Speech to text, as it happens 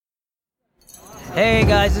Hey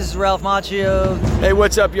guys, this is Ralph Macchio. Hey,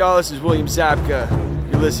 what's up, y'all? This is William Zabka.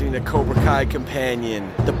 You're listening to Cobra Kai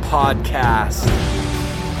Companion, the podcast.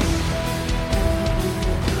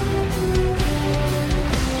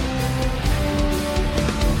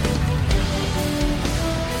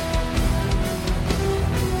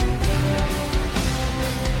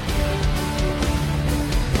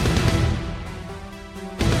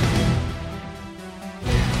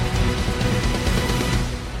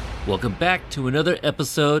 Welcome back to another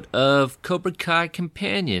episode of Cobra Kai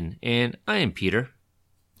Companion, and I am Peter.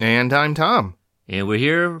 And I'm Tom. And we're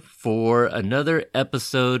here for another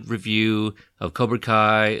episode review of Cobra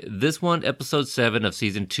Kai, this one, episode 7 of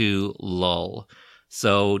season 2, Lull.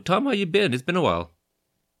 So, Tom, how you been? It's been a while.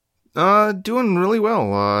 Doing really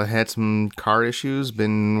well. Had some car issues,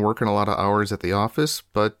 been working a lot of hours at the office,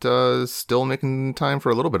 but still making time for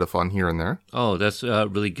a little bit of fun here and there. Oh, that's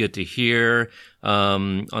really good to hear.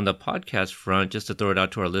 On the podcast front, just to throw it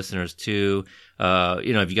out to our listeners too,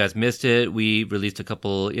 if you guys missed it, we released a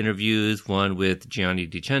couple interviews, one with Gianni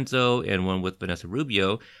DiCenzo and one with Vanessa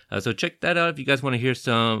Rubio. So check that out if you guys want to hear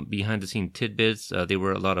some behind-the-scenes tidbits. They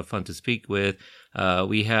were a lot of fun to speak with.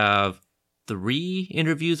 We have 3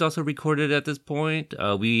 interviews also recorded at this point.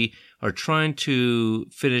 We are trying to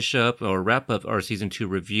finish up or wrap up our season 2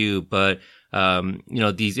 review, but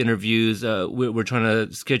these interviews, we're trying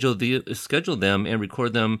to schedule them and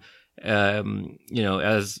record them,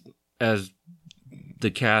 as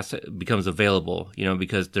the cast becomes available,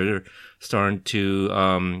 because they're starting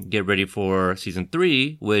to get ready for season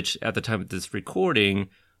 3, which at the time of this recording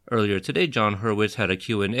earlier today, John Hurwitz had a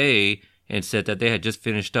Q&A and said that they had just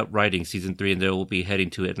finished up writing season 3 and they will be heading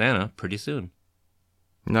to Atlanta pretty soon.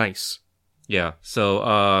 Nice. Yeah.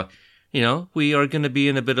 So, we are going to be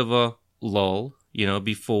in a bit of a lull,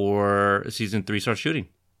 before season 3 starts shooting.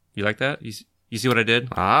 You like that? You see what I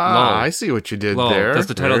did? Lull. I see what you did Lull. there. That's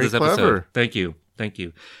the title Very of this episode. clever. Thank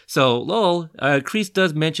you. So, lull, Kreese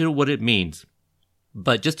does mention what it means.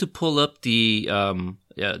 But just to pull up the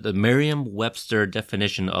Merriam-Webster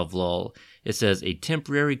definition of lull, it says a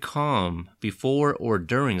temporary calm before or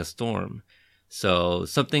during a storm. So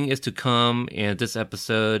something is to come, and this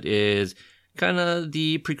episode is kind of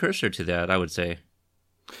the precursor to that, I would say.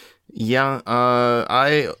 Yeah,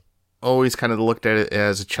 I always kind of looked at it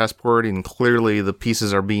as a chessboard, and clearly the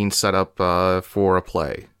pieces are being set up for a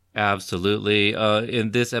play. Absolutely. In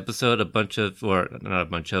this episode, both dojos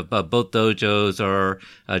are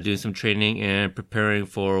doing some training and preparing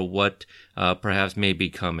for what perhaps may be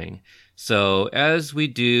coming. So as we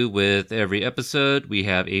do with every episode, we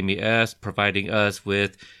have Amy S. providing us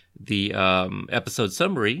with the episode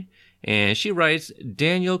summary, and she writes,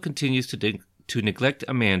 Daniel continues to neglect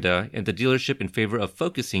Amanda and the dealership in favor of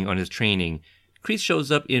focusing on his training. Kreese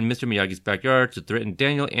shows up in Mr. Miyagi's backyard to threaten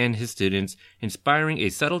Daniel and his students, inspiring a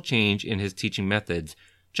subtle change in his teaching methods.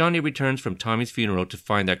 Johnny returns from Tommy's funeral to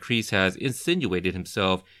find that Kreese has insinuated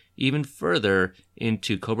himself even further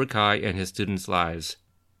into Cobra Kai and his students' lives.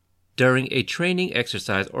 During a training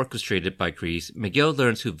exercise orchestrated by Kreese, Miguel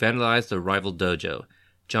learns who vandalized the rival dojo.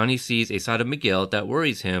 Johnny sees a side of Miguel that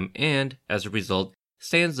worries him and, as a result,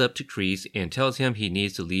 stands up to Kreese and tells him he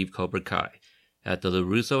needs to leave Cobra Kai. At the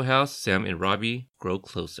LaRusso house, Sam and Robbie grow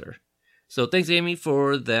closer. So thanks, Amy,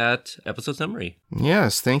 for that episode summary.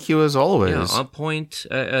 Yes, thank you as always. Yeah, on point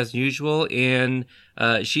as usual. And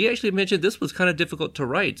she actually mentioned this was kind of difficult to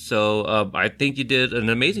write. So I think you did an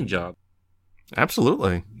amazing job.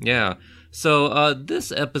 Absolutely. Yeah. So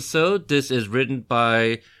this is written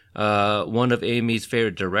by one of Amy's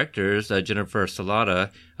favorite directors, Jennifer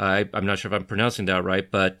Salata. I'm not sure if I'm pronouncing that right,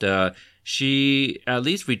 but she at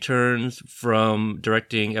least returns from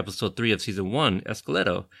directing episode 3 of season 1,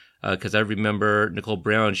 Esqueleto. Because I remember Nicole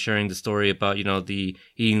Brown sharing the story about, the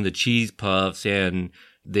eating the cheese puffs, and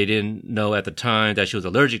they didn't know at the time that she was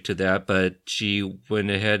allergic to that, but she went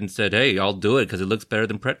ahead and said, hey, I'll do it because it looks better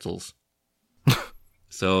than pretzels.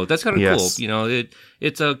 So that's kind of Yes. cool.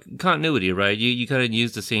 It's a continuity, right? You kind of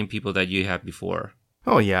use the same people that you had before.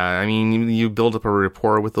 Oh, yeah. I mean, you build up a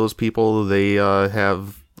rapport with those people. They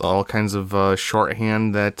have all kinds of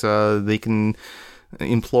shorthand that they can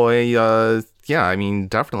employ.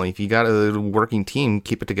 Definitely. If you got a working team,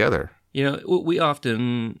 keep it together. We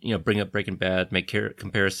often, bring up Breaking Bad, make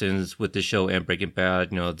comparisons with the show and Breaking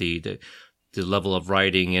Bad, the level of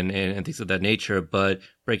writing and things of that nature. But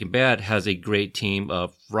Breaking Bad has a great team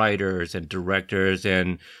of writers and directors,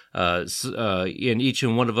 and each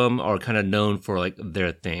and one of them are kind of known for like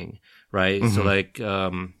their thing, right? Mm-hmm. So like,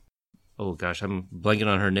 I'm blanking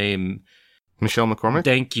on her name. Michelle McCormick?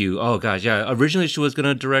 Thank you. Oh gosh, yeah. Originally she was going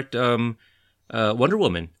to direct Wonder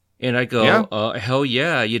Woman. And I go, Yeah. hell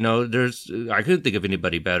yeah, I couldn't think of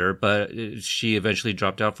anybody better, but she eventually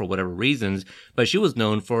dropped out for whatever reasons, but she was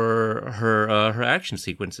known for her action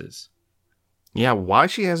sequences. Yeah, why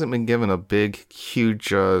she hasn't been given a big,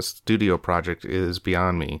 huge studio project is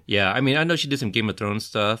beyond me. Yeah, I mean, I know she did some Game of Thrones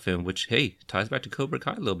stuff, and which, hey, ties back to Cobra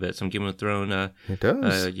Kai a little bit. Some Game of Thrones, It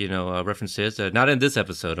does. references. Not in this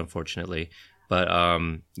episode, unfortunately. But,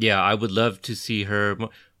 yeah, I would love to see her.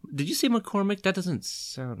 Did you say McCormick? That doesn't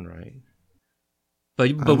sound right.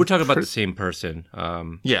 But we're talking about the same person.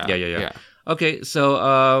 Yeah. Okay, so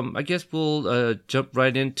I guess we'll jump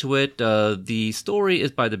right into it. The story is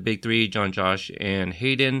by the big three, John, Josh, and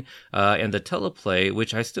Hayden. And the teleplay,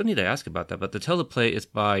 which I still need to ask about that, but the teleplay is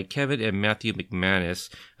by Kevin and Matthew McManus,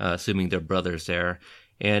 assuming they're brothers there.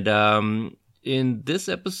 And in this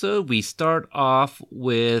episode, we start off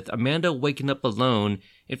with Amanda waking up alone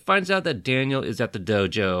and finds out that Daniel is at the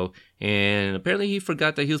dojo. And apparently he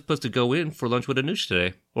forgot that he was supposed to go in for lunch with Anush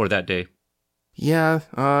today, or that day. Yeah,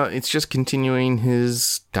 it's just continuing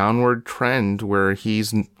his downward trend where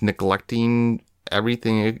he's neglecting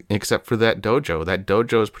everything except for that dojo. That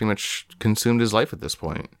dojo has pretty much consumed his life at this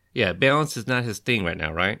point. Yeah, balance is not his thing right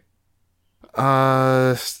now, right?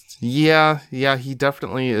 Yeah, he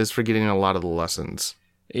definitely is forgetting a lot of the lessons.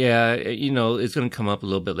 Yeah, it's going to come up a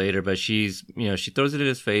little bit later, but she throws it in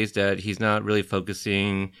his face that he's not really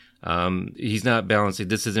focusing. He's not balancing.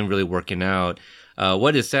 This isn't really working out.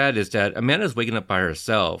 What is sad is that Amanda's waking up by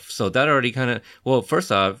herself. So that already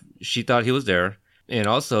first off, she thought he was there. And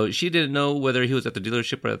also, she didn't know whether he was at the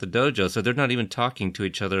dealership or at the dojo. So they're not even talking to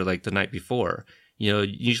each other like the night before.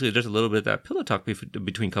 Usually there's a little bit of that pillow talk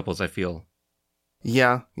between couples, I feel.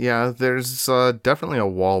 Yeah, there's definitely a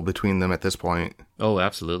wall between them at this point. Oh,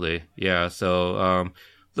 absolutely. Yeah, so a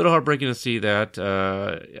little heartbreaking to see that.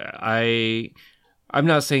 I'm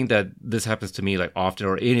not saying that this happens to me like often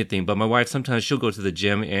or anything, but my wife, sometimes she'll go to the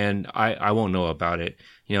gym and I won't know about it.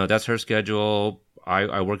 That's her schedule.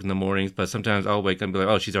 I work in the mornings, but sometimes I'll wake up and be like,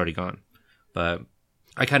 oh, she's already gone. But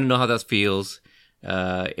I kind of know how that feels,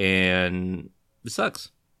 and it sucks.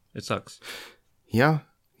 It sucks. Yeah.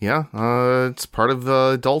 It's part of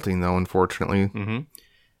adulting, though, unfortunately. Mm-hmm.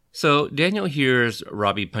 So Daniel hears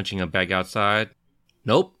Robbie punching a bag outside.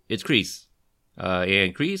 Nope, it's Kreese.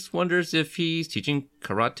 And Kreese wonders if he's teaching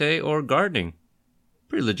karate or gardening.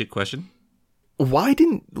 Pretty legit question. Why do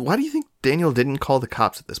you think Daniel didn't call the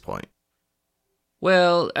cops at this point?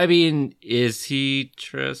 Well, I mean, is he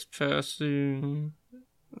trespassing?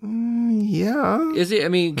 Yeah. Is it? I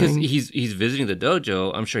mean, because he's visiting the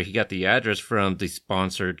dojo. I'm sure he got the address from the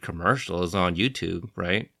sponsored commercials on YouTube,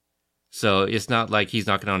 right? So it's not like he's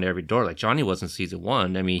knocking on every door like Johnny was in season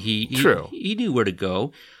 1. I mean, he knew where to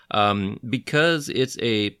go. Because it's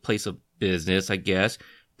a place of business, I guess.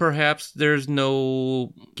 Perhaps there's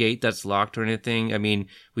no gate that's locked or anything. I mean,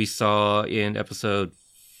 we saw in episode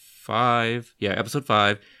 5. Yeah, episode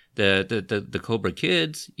 5. The Cobra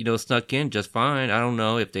kids, snuck in just fine. I don't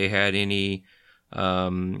know if they had any,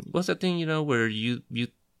 what's that thing, where you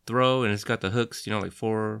throw and it's got the hooks, like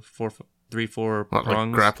four prongs.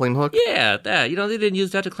 Like grappling hook? Yeah, that. They didn't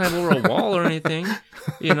use that to climb over a wall or anything,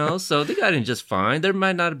 so they got in just fine. There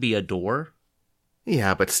might not be a door.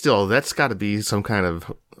 Yeah, but still, that's got to be some kind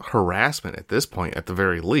of harassment at this point, at the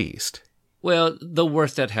very least. Well, the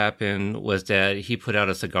worst that happened was that he put out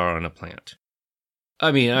a cigar on a plant.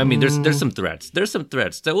 I mean, there's some threats. There's some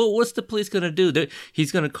threats. Well, what's the police going to do?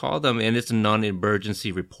 He's going to call them, and it's a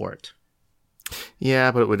non-emergency report. Yeah,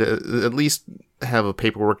 but it would at least have a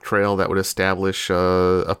paperwork trail that would establish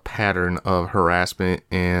a pattern of harassment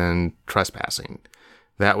and trespassing.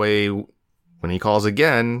 That way, when he calls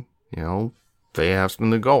again, they have something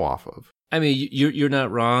to go off of. I mean, you're not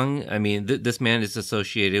wrong. I mean, this man is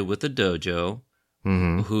associated with the dojo.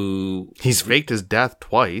 Mm-hmm. Who he's faked his death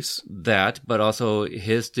twice. That, but also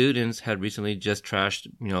his students had recently just trashed,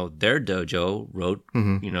 their dojo. Wrote,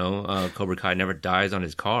 Cobra Kai never dies on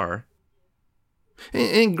his car.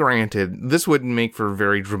 And granted, this wouldn't make for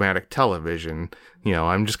very dramatic television.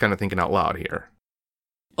 I'm just kind of thinking out loud here.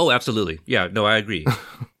 Oh, absolutely. Yeah, no, I agree.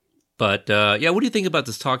 But what do you think about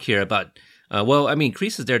this talk here about?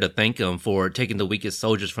 Kreese is there to thank him for taking the weakest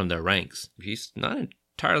soldiers from their ranks. He's not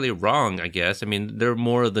entirely wrong, I guess. I mean, they're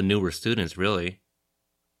more of the newer students, really.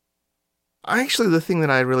 Actually, the thing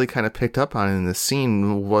that I really kind of picked up on in this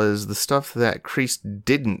scene was the stuff that Kreese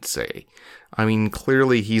didn't say. I mean,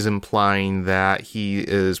 clearly he's implying that he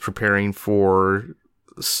is preparing for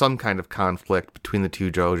some kind of conflict between the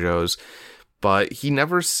two dojos, but he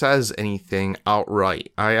never says anything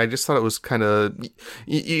outright. I just thought it was kind of...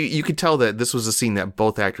 You could tell that this was a scene that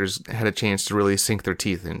both actors had a chance to really sink their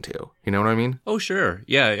teeth into. You know what I mean? Oh, sure.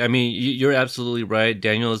 Yeah, I mean, you're absolutely right.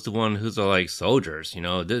 Daniel is the one who's like soldiers,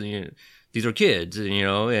 these are kids,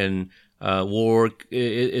 and war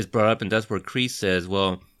is brought up, and that's where Kreese says,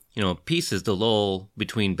 well, peace is the lull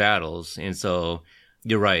between battles. And so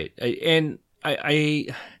you're right. And I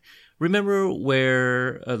remember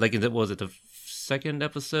where, was it the second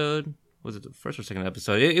episode? Was it the first or second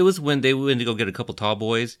episode? It was when they went to go get a couple tall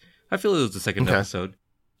boys. I feel it was the second episode.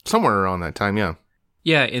 Somewhere around that time, yeah.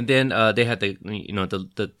 Yeah, and then they had the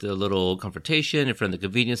little confrontation in front of the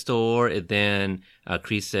convenience store, and then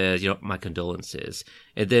Kreese says, my condolences.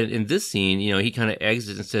 And then in this scene, he kind of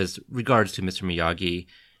exits and says, regards to Mr. Miyagi.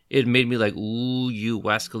 It made me like, ooh, you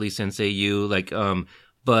wascally sensei, you.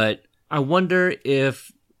 But I wonder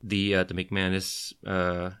if the McManus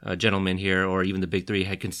gentleman here, or even the Big Three,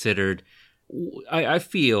 had considered. I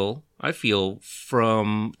feel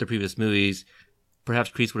from the previous movies, perhaps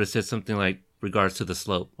Kreese would have said something like regards to the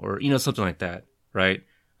slope, or something like that, right?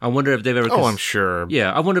 I wonder if they've ever. I'm sure.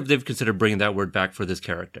 Yeah, I wonder if they've considered bringing that word back for this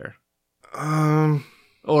character. Or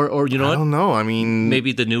what? I don't know. I mean,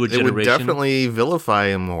 maybe the newer generation. It would definitely vilify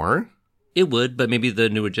him more. It would, but maybe the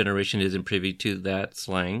newer generation isn't privy to that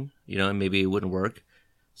slang, and maybe it wouldn't work.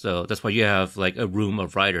 So that's why you have like a room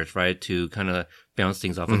of writers, right, to kind of bounce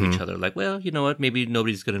things off of each other. Like, well, you know what? Maybe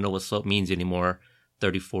nobody's going to know what slope means anymore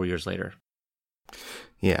 34 years later.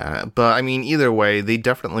 Yeah, but I mean, either way, they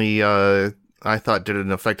definitely, I thought, did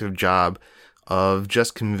an effective job of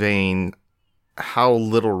just conveying how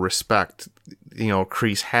little respect,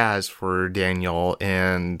 Kreese has for Daniel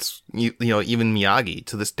and, even Miyagi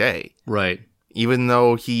to this day. Right. Even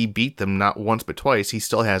though he beat them not once but twice, he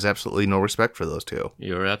still has absolutely no respect for those two.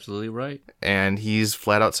 You're absolutely right. And he's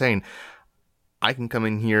flat out saying, I can come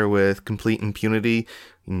in here with complete impunity,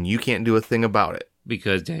 and you can't do a thing about it.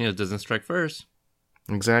 Because Daniel doesn't strike first.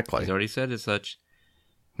 Exactly. He's already said as such.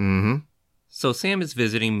 Mm-hmm. So Sam is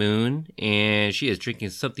visiting Moon, and she is drinking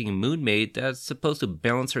something Moon made that's supposed to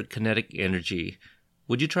balance her kinetic energy.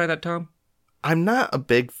 Would you try that, Tom? I'm not a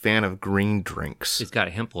big fan of green drinks. It's got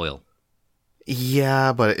hemp oil.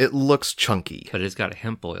 Yeah, but it looks chunky. But it's got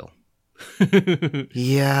hemp oil.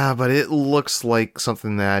 Yeah, but it looks like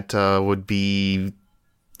something that would be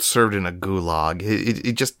served in a gulag.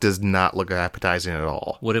 It just does not look appetizing at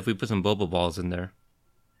all. What if we put some boba balls in there?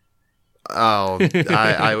 Oh,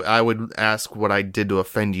 I would ask what I did to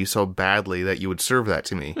offend you so badly that you would serve that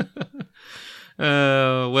to me.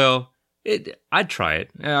 Well, I'd try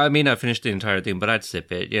it. I may not finish the entire thing, but I'd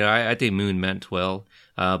sip it. I think Moon meant well.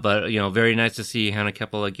 But very nice to see Hannah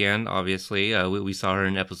Keppel again. Obviously, we saw her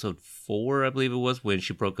in episode 4, I believe it was, when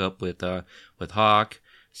she broke up with Hawk.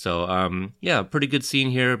 So, pretty good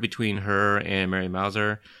scene here between her and Mary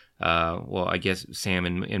Mauser. Well, I guess Sam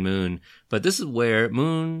and Moon. But this is where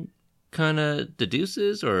Moon kind of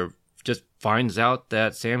deduces or just finds out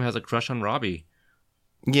that Sam has a crush on Robbie.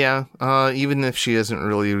 Yeah, even if she isn't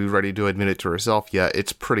really ready to admit it to herself yet,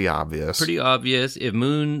 it's pretty obvious. Pretty obvious. If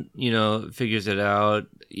Moon, figures it out,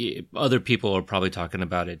 other people are probably talking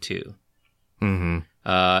about it too. Mm-hmm.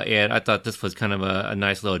 And I thought this was kind of a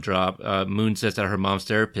nice little drop. Moon says that her mom's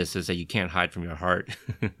therapist says that you can't hide from your heart.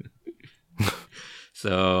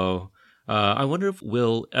 So I wonder if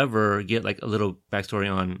we'll ever get like a little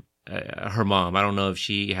backstory on her mom. I don't know if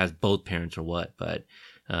she has both parents or what, but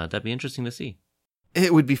that'd be interesting to see.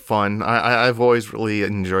 It would be fun. I've always really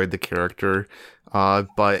enjoyed the character.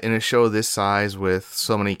 But in a show this size with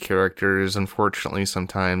so many characters, unfortunately,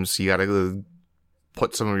 sometimes you gotta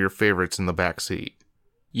put some of your favorites in the back seat.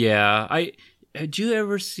 Yeah. Did you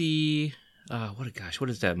ever see, what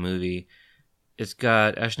is that movie? It's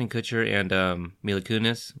got Ashton Kutcher and Mila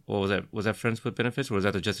Kunis. What was that? Was that Friends with Benefits, or was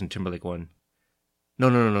that the Justin Timberlake one?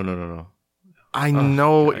 No. I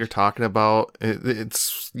know what you're talking about.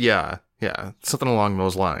 It's something along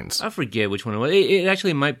those lines. I forget which one it was. It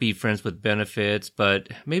actually might be Friends with Benefits, but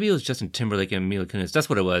maybe it was Justin Timberlake and Mila Kunis. That's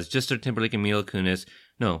what it was. Justin Timberlake and Mila Kunis.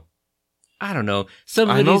 No, I don't know.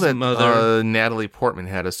 I know that Natalie Portman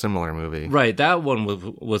had a similar movie. Right, that one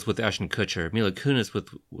was with Ashton Kutcher. Mila Kunis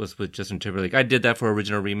was with Justin Timberlake. I did that for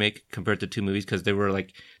original remake compared to two movies because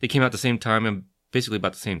they came out at the same time and basically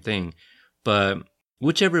about the same thing. But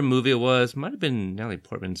whichever movie it was, might have been Natalie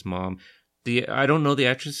Portman's mom. I don't know the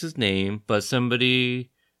actress's name, but somebody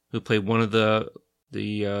who played one of the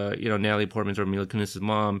Natalie Portman's or Mila Kunis'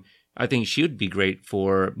 mom, I think she would be great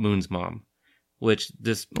for Moon's mom. Which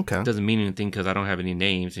this doesn't mean anything because I don't have any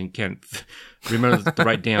names and can't remember the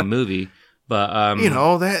right damn movie. But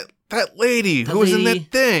That lady who was in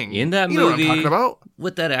that thing. In that movie. You know what I'm talking about?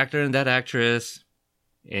 With that actor and that actress.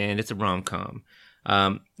 And it's a rom-com.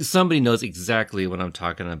 Somebody knows exactly what I'm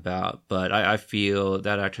talking about, but I feel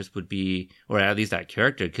that actress would be, or at least that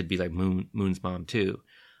character could be like Moon's mom too.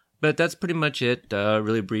 But that's pretty much it.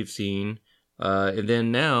 Really brief scene. And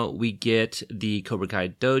then now we get the Cobra Kai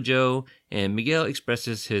dojo, and Miguel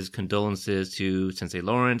expresses his condolences to Sensei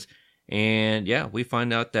Lawrence. And yeah, we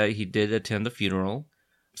find out that he did attend the funeral.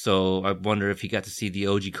 So I wonder if he got to see the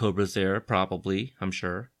OG Cobras there. Probably, I'm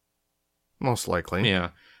sure. Most likely. Yeah.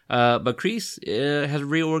 But Kreese has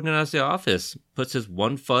reorganized the office, puts his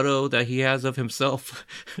one photo that he has of himself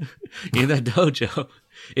in that dojo.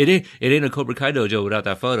 It ain't a Cobra Kai dojo without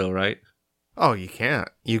that photo, right? Oh, you can't.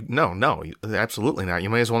 No, absolutely not. You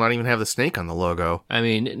might as well not even have the snake on the logo. I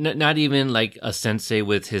mean, not even like a sensei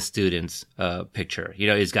with his students' picture. You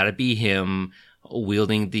know, it's got to be him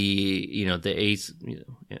wielding the ace,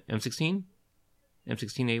 M16?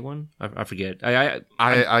 M16A1? I forget.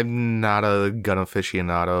 I'm not a gun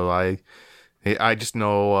aficionado. I just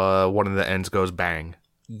know one of the ends goes bang.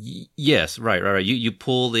 Yes, right. You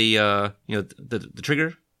pull the the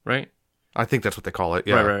trigger, right? I think that's what they call it.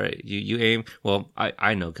 Yeah. Right. You aim. Well,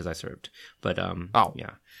 I know because I served, but Oh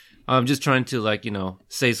yeah. I'm just trying to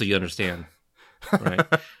say so you understand.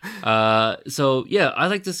 Right. So yeah, I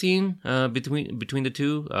like the scene between the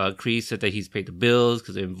two. Kreese said that he's paid the bills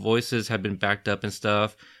because the invoices have been backed up and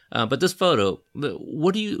stuff. But this photo,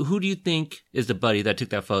 who do you think is the buddy that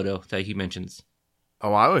took that photo that he mentions?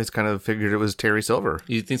 Oh, I always kind of figured it was Terry Silver.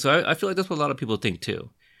 You think so? I feel like that's what a lot of people think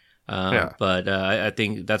too. Yeah. But I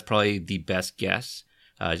think that's probably the best guess.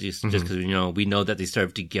 Just because we know that they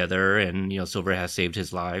served together, and Silver has saved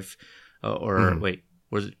his life. Wait,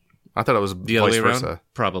 was it? I thought it was the other vice way versa. Around?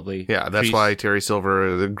 Probably. Yeah, that's Kreese, why Terry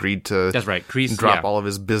Silver agreed to That's right. Kreese, drop all of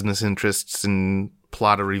his business interests and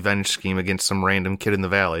plot a revenge scheme against some random kid in the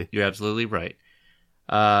valley. You're absolutely right.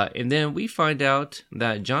 And then we find out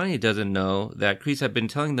that Johnny doesn't know that Kreese had been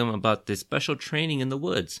telling them about this special training in the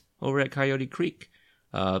woods over at Coyote Creek.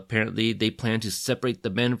 Apparently, they plan to separate the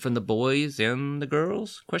men from the boys and the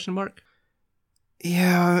girls? ?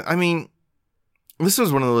 Yeah, I mean, this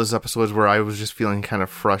was one of those episodes where I was just feeling kind of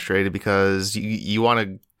frustrated because you want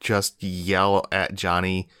to just yell at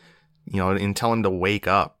Johnny, and tell him to wake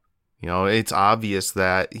up. It's obvious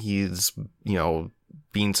that he's,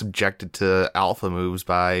 being subjected to alpha moves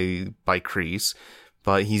by Kreese,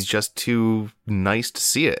 but he's just too nice to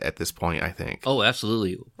see it at this point, I think. Oh,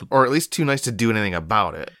 absolutely. Or at least too nice to do anything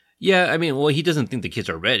about it. Yeah, I mean, well, he doesn't think the kids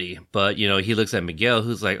are ready, but, he looks at Miguel,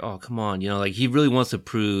 who's like, oh, come on, he really wants to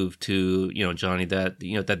prove to, Johnny that,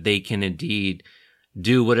 that they can indeed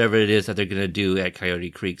do whatever it is that they're going to do at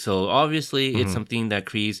Coyote Creek. So obviously it's something that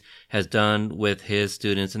Kreese has done with his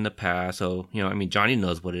students in the past. So, Johnny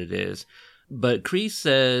knows what it is. But Kreese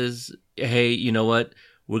says, hey, you know what?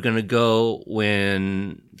 We're going to go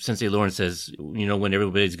when Sensei Lawrence says, when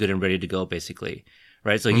everybody's good and ready to go, basically.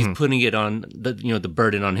 Right? So he's putting it on the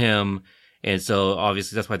burden on him. And so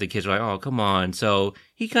obviously that's why the kids are like, oh, come on. So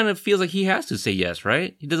he kind of feels like he has to say yes,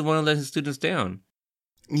 right? He doesn't want to let his students down.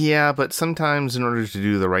 Yeah, but sometimes in order to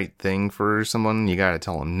do the right thing for someone, you got to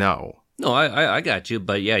tell them no. No, I got you.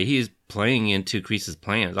 But yeah, he's playing into Kreese's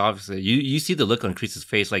plans. Obviously, you see the look on Kreese's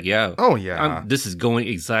face like, yeah. Oh, yeah. This is going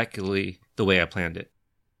exactly the way I planned it.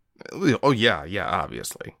 Oh, yeah,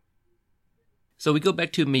 obviously. So we go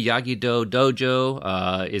back to Miyagi-Do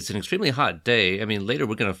dojo. It's an extremely hot day. I mean, later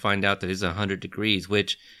we're going to find out that it's 100 degrees,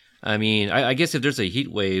 which, I mean, I guess if there's a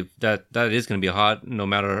heat wave, that is going to be hot no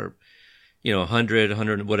matter,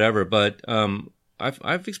 100, whatever. But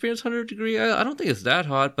I've experienced 100 degree. I don't think it's that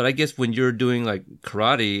hot, but I guess when you're doing like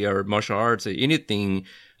karate or martial arts, or anything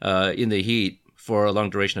in the heat for a long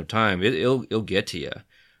duration of time, it'll get to you.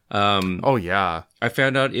 Oh, yeah. I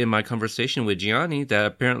found out in my conversation with Gianni that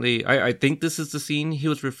apparently, I think this is the scene he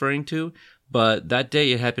was referring to, but that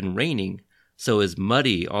day it had been raining, so it's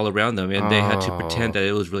muddy all around them, and they had to pretend that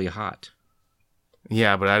it was really hot.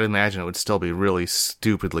 Yeah, but I'd imagine it would still be really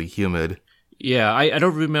stupidly humid. Yeah, I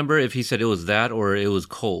don't remember if he said it was that or it was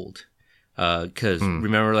cold. Because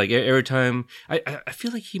remember, like every time, I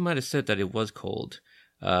feel like he might have said that it was cold.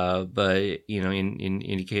 But, in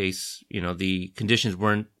any case, the conditions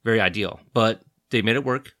weren't very ideal. But they made it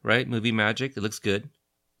work, right? Movie magic. It looks good.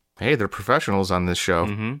 Hey, they're professionals on this show.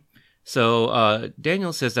 Mm-hmm. So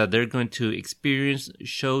Daniel says that they're going to experience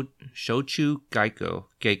Shochu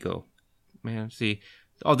Geiko. Man, see,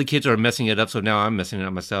 all the kids are messing it up, so now I'm messing it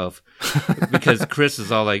up myself. Because Chris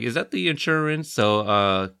is all like, is that the insurance?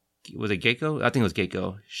 So was it Geiko? I think it was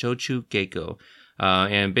Geiko. Shochu Geiko.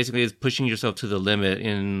 And basically it's pushing yourself to the limit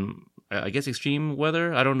in I guess, extreme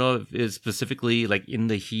weather. I don't know if it's specifically like in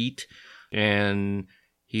the heat. And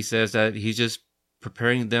he says that he's just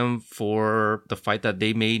preparing them for the fight that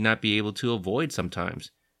they may not be able to avoid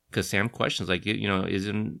sometimes. Because Sam questions, like,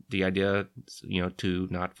 isn't the idea, to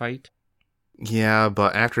not fight? Yeah,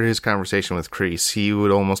 but after his conversation with Kreese, he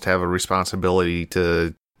would almost have a responsibility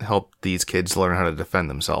to help these kids learn how to defend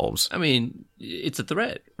themselves. I mean, it's a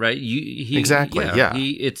threat, right? Exactly, yeah.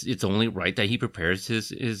 It's only right that he prepares his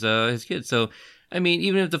kids. So, I mean,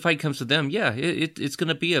 even if the fight comes to them, it's going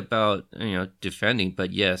to be about, defending.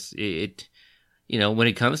 But yes, when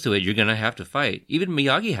it comes to it, you're going to have to fight. Even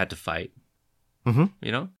Miyagi had to fight,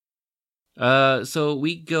 So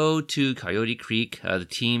we go to Coyote Creek. The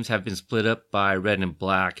teams have been split up by Red and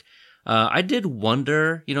Black. I did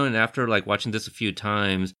wonder, and after like watching this a few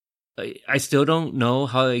times, I still don't know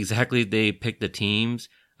how exactly they picked the teams,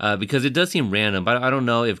 because it does seem random. But I don't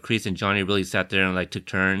know if Kreese and Johnny really sat there and like took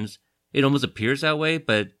turns. It almost appears that way,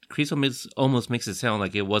 but Kreese almost makes it sound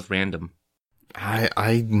like it was random.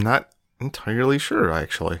 I'm not entirely sure,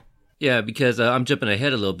 actually. Yeah, because I'm jumping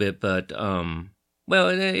ahead a little bit, but well,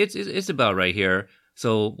 it's about right here,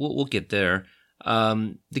 so we'll get there.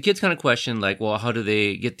 The kids kind of question, like, well, how do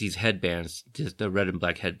they get these headbands, just the red and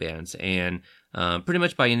black headbands, and pretty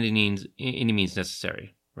much by any means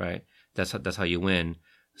necessary, right? That's how you win.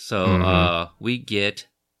 So we get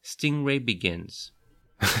Stingray Begins.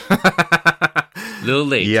 Little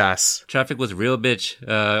late. Yes. Traffic was a real bitch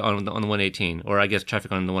on the 118, or I guess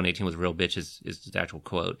traffic on the 118 was a real bitch is the actual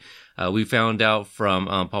quote. We found out from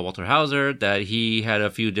Paul Walter Hauser that he had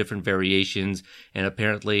a few different variations, and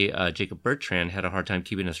apparently Jacob Bertrand had a hard time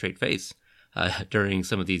keeping a straight face during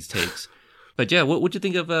some of these takes. But yeah, what would you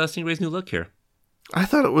think of Stingray's new look here? I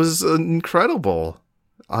thought it was incredible.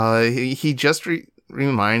 He just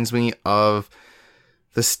reminds me of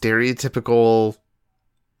the stereotypical,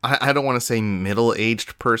 I don't want to say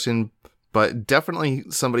middle-aged person, but definitely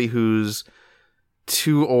somebody who's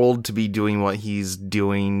too old to be doing what he's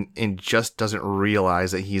doing and just doesn't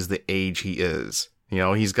realize that he's the age he is.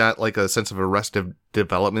 He's got like a sense of arrested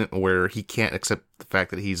development where he can't accept the fact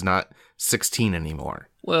that he's not 16 anymore.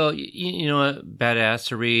 Well, you know what?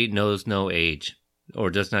 Badassery knows no age, or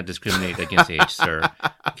does not discriminate against age, sir.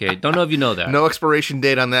 Okay, don't know if you know that. No expiration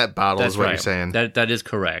date on that bottle. That's is what right. You're saying. That is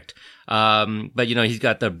correct. But he's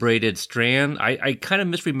got the braided strand. I kind of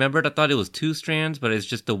misremembered. I thought it was 2 strands, but it's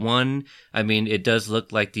just the one. I mean, it does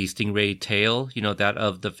look like the stingray tail, that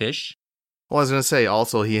of the fish. Well, I was going to say,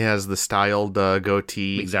 also, he has the styled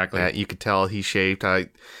goatee. Exactly. That you could tell he shaved.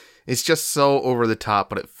 It's just so over the top,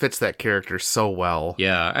 but it fits that character so well.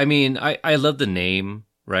 Yeah, I mean, I love the name,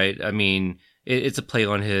 right? I mean, it's a play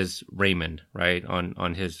on his Raymond, right?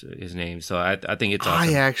 On his name. So I think it's awesome.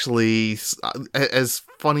 I actually, as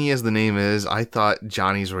funny as the name is, I thought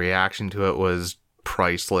Johnny's reaction to it was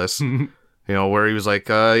priceless. Where he was like,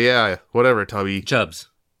 yeah, whatever, Tubby. Chubbs,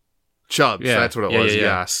 yeah. That's what it was, yeah.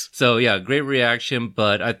 Yes. So yeah, great reaction,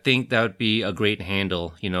 but I think that would be a great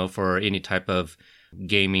handle, for any type of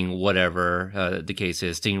gaming, whatever the case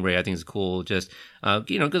is. Stingray, I think is cool. Just,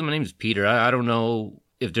 because my name is Peter, I don't know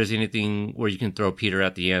if there's anything where you can throw Peter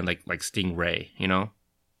at the end, like Stingray,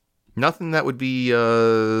 Nothing that would be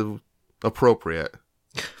appropriate.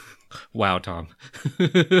 Wow, Tom.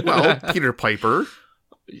 Well, Peter Piper.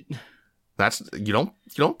 That's you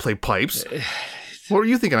don't play pipes. What were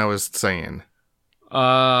you thinking I was saying?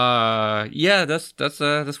 Yeah, that's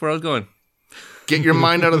where I was going. Get your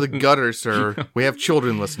mind out of the gutter, sir. We have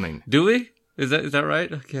children listening. Do we? Is that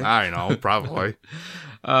right? Okay. I know, probably.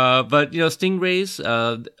 But stingrays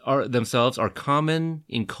themselves are common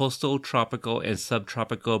in coastal, tropical, and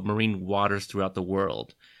subtropical marine waters throughout the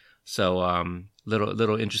world. So,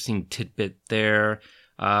 little interesting tidbit there.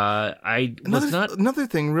 Another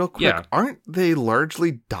thing, real quick. Yeah. Aren't they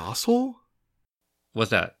largely docile?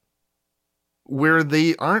 What's that? Where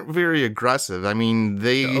they aren't very aggressive. I mean,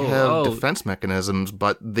 they have defense mechanisms,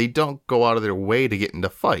 but they don't go out of their way to get into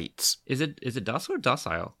fights. Is it docile or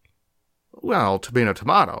docile? Well,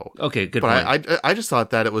 tomato. Okay, good point. But I just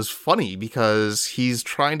thought that it was funny because he's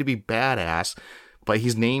trying to be badass, but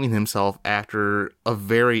he's naming himself after a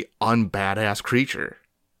very unbadass creature.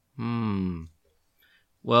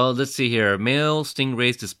 Well, let's see here. Male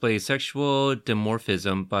stingrays display sexual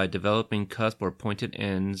dimorphism by developing cusp or pointed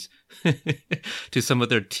ends to some of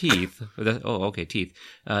their teeth. Teeth.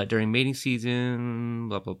 During mating season,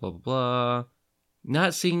 blah, blah, blah, blah, blah.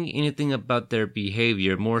 Not seeing anything about their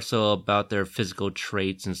behavior, more so about their physical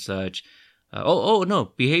traits and such.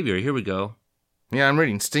 No, behavior. Here we go. Yeah, I'm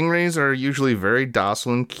reading. Stingrays are usually very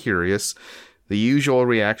docile and curious, the usual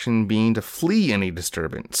reaction being to flee any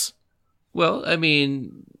disturbance. Well, I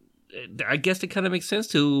mean, I guess it kind of makes sense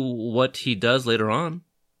to what he does later on,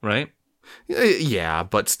 right? Yeah,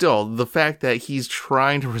 but still, the fact that he's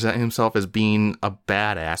trying to present himself as being a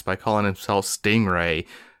badass by calling himself Stingray,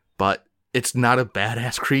 but it's not a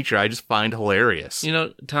badass creature, I just find hilarious. You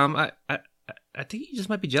know, Tom, I think you just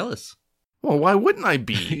might be jealous. Well, why wouldn't I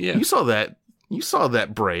be? Yeah. You saw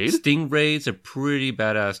that braid. Stingray's a pretty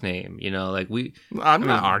badass name. You know, like I'm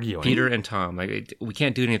not arguing. Peter and Tom, like we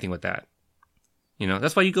can't do anything with that. You know,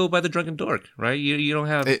 that's why you go by the Drunken Dork, right? You don't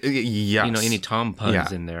have yes. any Tom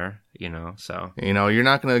puns in there. You know, so you're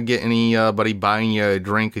not gonna get anybody buying you a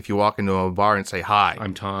drink if you walk into a bar and say, "Hi,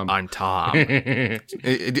 I'm Tom." I'm Tom.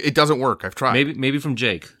 it doesn't work. I've tried. Maybe from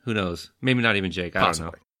Jake. Who knows? Maybe not even Jake. I don't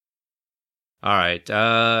know. All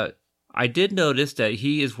right. I did notice that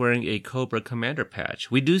he is wearing a Cobra Commander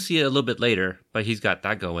patch. We do see it a little bit later, but he's got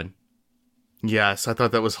that going. Yes, I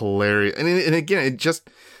thought that was hilarious. And again, it just,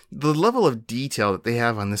 the level of detail that they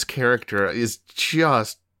have on this character is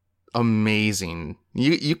just amazing.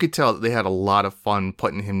 You could tell that they had a lot of fun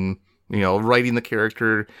putting him, writing the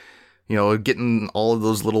character, getting all of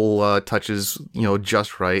those little touches,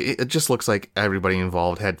 just right. It just looks like everybody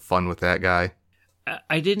involved had fun with that guy.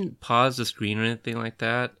 I didn't pause the screen or anything like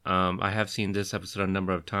that. I have seen this episode a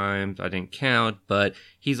number of times. I didn't count, but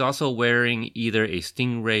he's also wearing either a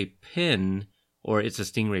Stingray pin or it's a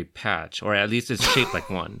Stingray patch, or at least it's shaped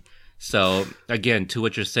like one. So again, to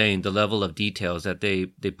what you're saying, the level of details that they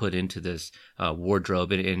put into this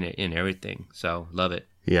wardrobe and everything. So love it.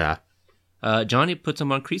 Yeah. Johnny puts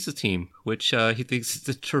him on Kreese's team, which he thinks is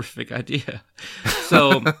a terrific idea.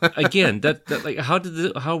 So again, that like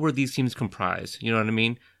how were these teams comprised? You know what I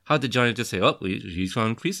mean? How did Johnny just say, "Oh, he's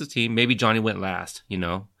on Kreese's team"? Maybe Johnny went last.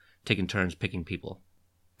 Taking turns picking people.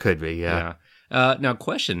 Could be, yeah. Now,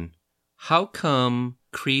 question: how come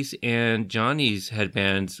Kreese and Johnny's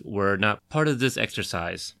headbands were not part of this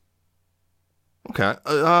exercise? Okay.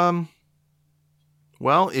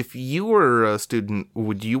 Well, if you were a student,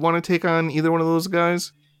 would you want to take on either one of those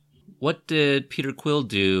guys? What did Peter Quill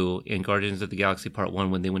do in Guardians of the Galaxy Part 1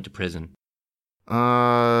 when they went to prison?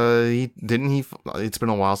 It's been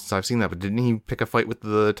a while since I've seen that, but didn't he pick a fight with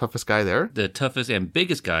the toughest guy there? The toughest and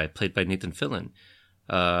biggest guy, played by Nathan Fillion.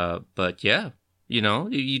 But yeah,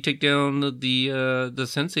 you take down the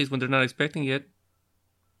senseis when they're not expecting it.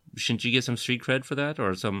 Shouldn't you get some street cred for that,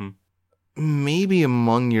 or some... Maybe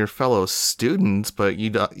among your fellow students, but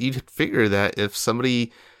you'd figure that if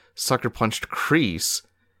somebody sucker punched Kreese,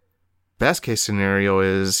 best case scenario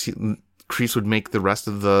is Kreese would make the rest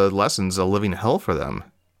of the lessons a living hell for them.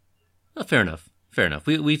 Fair enough.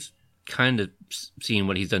 We've kind of seen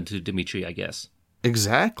what he's done to Dimitri, I guess.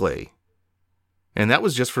 Exactly. And that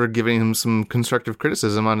was just for giving him some constructive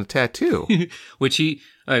criticism on a tattoo. Which we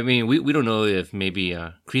don't know if maybe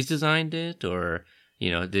Kreese designed it, or...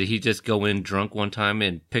 did he just go in drunk one time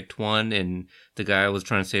and picked one, and the guy was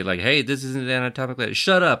trying to say, like, hey, this isn't anatomically...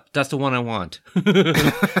 Shut up! That's the one I want. We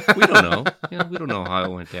don't know. We don't know how it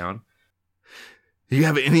went down. You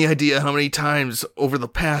have any idea how many times over the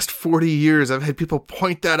past 40 years I've had people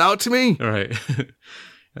point that out to me? All right.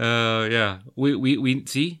 Yeah. We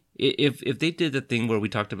see, if they did the thing where we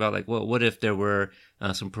talked about, like, well, what if there were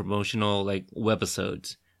some promotional, like,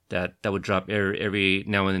 webisodes that would drop every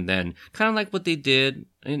now and then, kind of like what they did,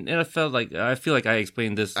 and I feel like I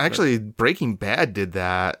explained this. Actually, Breaking Bad did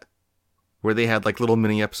that, where they had like little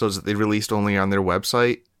mini episodes that they released only on their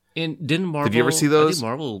website. And didn't Marvel? Did you ever see those? I think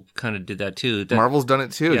Marvel kind of did that too. Marvel's done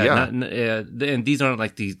it too, yeah. And these aren't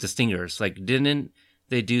like the stingers. Like, didn't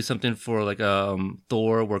they do something for like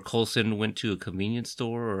Thor, where Coulson went to a convenience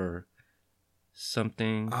store or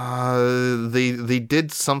something? They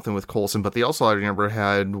did something with Coulson, but they also, I remember,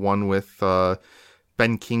 had one with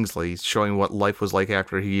Ben Kingsley showing what life was like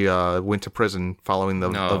after he went to prison following the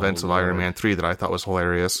events of Iron Man 3 that I thought was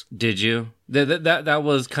hilarious. Did you? That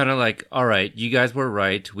was kind of like, all right, you guys were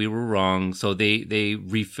right, we were wrong, so they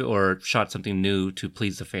shot something new to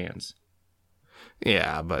please the fans.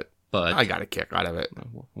 Yeah, but I got a kick out of it.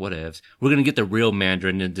 Whatevs. We're going to get the real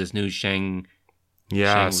Mandarin in this new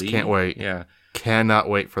Yes, can't wait. Yeah. Cannot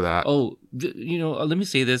wait for that. Oh, let me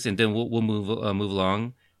say this, and then we'll move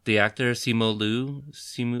along. The actor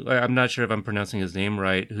Simu, I'm not sure if I'm pronouncing his name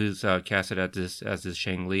right, who's casted as this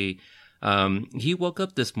Shang Li. He woke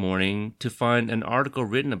up this morning to find an article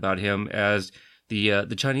written about him as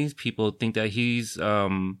the Chinese people think that he's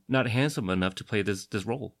not handsome enough to play this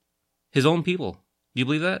role. His own people. Do you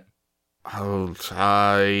believe that? Oh,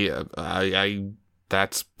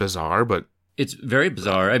 that's bizarre, but it's very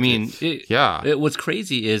bizarre. I mean, what's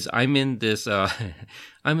crazy is I'm in this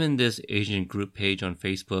Asian group page on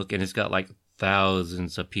Facebook, and it's got like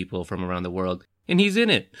thousands of people from around the world. And he's in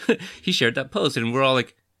it. He shared that post, and we're all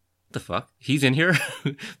like, the fuck? He's in here?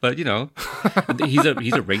 But, you know, he's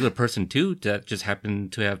a regular person, too, that just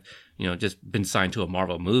happened to have, you know, just been signed to a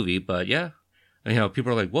Marvel movie. But, yeah, you know,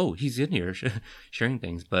 people are like, whoa, he's in here sharing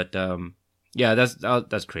things. But, yeah,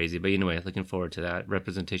 that's crazy. But anyway, looking forward to that.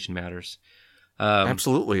 Representation matters.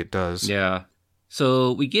 Absolutely, it does. Yeah.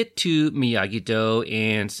 So we get to Miyagi-Do,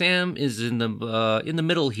 and Sam is in the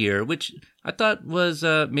middle here, which I thought was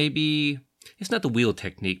maybe, it's not the wheel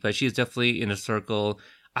technique, but she's definitely in a circle.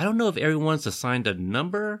 I don't know if everyone's assigned a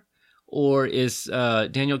number, or is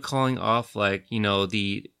Daniel calling off, like, you know,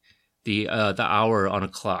 the hour on a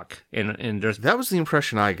clock, and there's that was the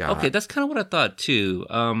impression I got. Okay, that's kind of what I thought too.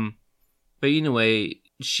 But anyway,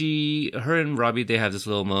 her and Robbie, they have this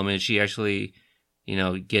little moment. She actually, you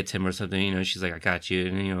know, gets him or something. You know, she's like, "I got you,"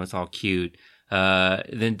 and you know, it's all cute.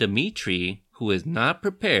 Then Dimitri, who is not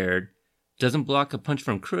prepared, doesn't block a punch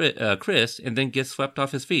from Chris, and then gets swept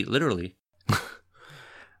off his feet, literally.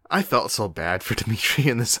 I felt so bad for Dimitri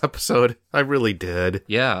in this episode. I really did.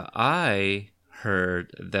 Yeah, I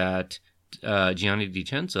heard that Gianni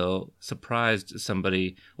DiCenzo surprised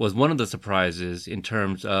somebody, was one of the surprises in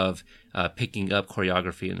terms of picking up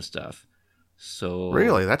choreography and stuff. So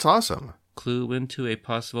really, that's awesome. Clue into a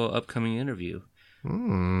possible upcoming interview.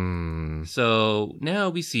 So now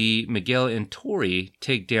we see Miguel and Tori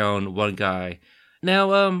take down one guy.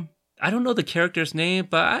 Now, I don't know the character's name,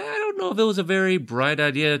 but I don't know if it was a very bright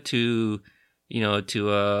idea to, you know,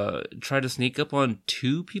 to try to sneak up on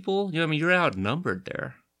two people. You know, I mean, you're outnumbered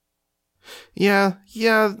there. Yeah.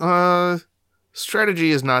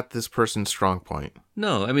 Strategy is not this person's strong point.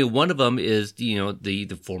 No, I mean, one of them is, you know, the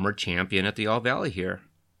former champion at the All Valley here.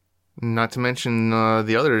 Not to mention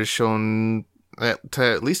the other is shown to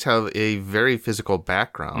at least have a very physical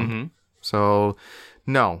background. Mm-hmm. So,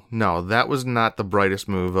 no, that was not the brightest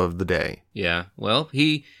move of the day. Yeah, well,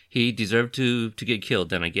 he deserved to get killed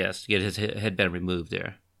then, I guess, to get his headband removed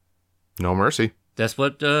there. No mercy. That's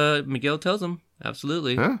what Miguel tells him.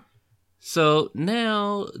 Absolutely. Huh? So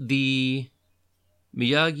now the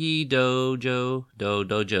Miyagi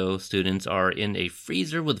Dojo students are in a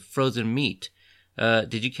freezer with frozen meat.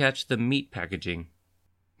 Did you catch the meat packaging?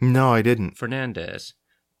 No, I didn't. Fernandez.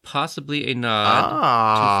 Possibly a nod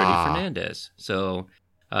to Freddy Fernandez. So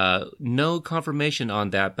no confirmation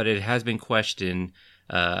on that, but it has been questioned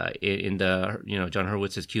in the, you know, John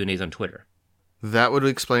Hurwitz's Q&As on Twitter. That would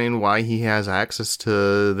explain why he has access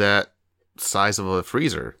to that size of a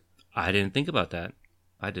freezer. I didn't think about that.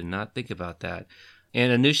 I did not think about that.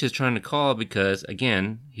 And Anush is trying to call because,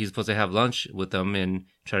 again, he's supposed to have lunch with them and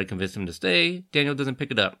try to convince him to stay. Daniel doesn't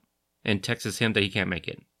pick it up and texts him that he can't make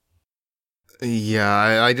it.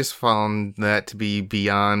 Yeah, I just found that to be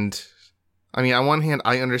beyond... I mean, on one hand,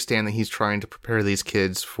 I understand that he's trying to prepare these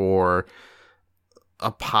kids for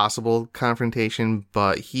a possible confrontation,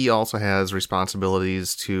 but he also has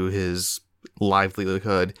responsibilities to his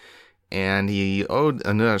livelihood, and he owed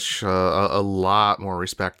Anush a lot more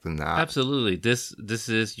respect than that. Absolutely. This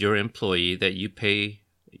is your employee that you pay.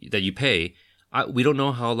 We don't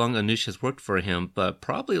know how long Anush has worked for him, but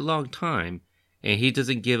probably a long time. And he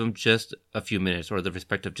doesn't give him just a few minutes or the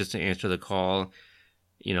respect of just to answer the call.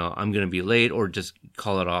 You know, I'm going to be late, or just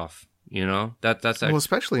call it off. You know, that's actually... Well,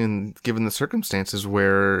 especially given the circumstances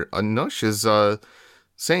where Anush is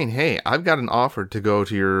saying, "Hey, I've got an offer to go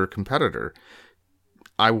to your competitor.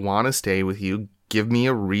 I want to stay with you. Give me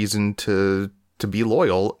a reason to be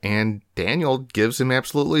loyal." And Daniel gives him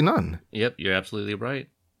absolutely none. Yep, you're absolutely right.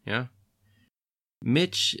 Yeah.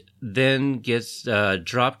 Mitch then gets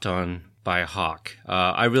dropped on by Hawk.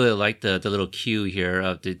 I really like the little cue here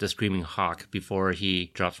of the screaming Hawk before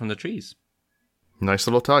he drops from the trees. Nice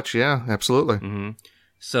little touch, yeah, absolutely. Mm-hmm.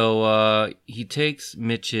 So he takes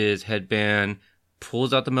Mitch's headband,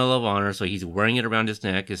 pulls out the Medal of Honor, so he's wearing it around his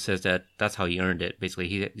neck. It says that that's how he earned it. Basically,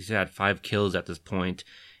 he's had 5 kills at this point,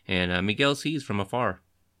 and Miguel sees from afar.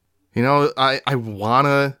 You know, I want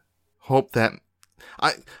to hope that...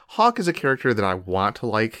 Hawk is a character that I want to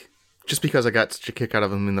like, just because I got such a kick out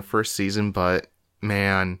of him in the first season, but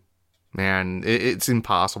man, it's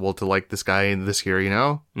impossible to like this guy this year, you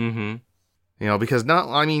know? Mm-hmm. You know, because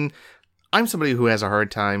I'm somebody who has a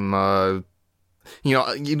hard time, I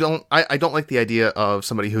don't like the idea of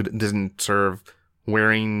somebody who doesn't serve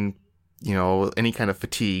wearing, you know, any kind of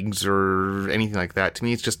fatigues or anything like that. To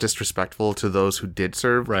me, it's just disrespectful to those who did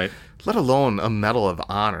serve. Right. Let alone a Medal of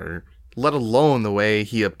Honor. Let alone the way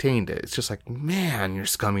he obtained it. It's just like, man, you're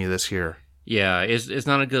scummy this year. Yeah, it's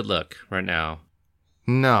not a good look right now.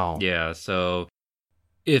 No. Yeah, so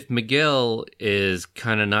if Miguel is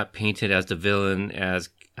kind of not painted as the villain as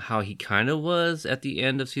how he kind of was at the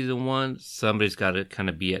end of season 1, somebody's got to kind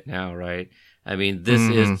of be it now, right? I mean, this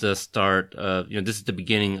is the start of, this is the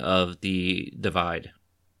beginning of the divide.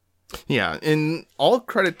 Yeah, and all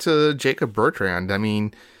credit to Jacob Bertrand. I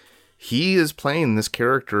mean, he is playing this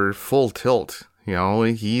character full tilt.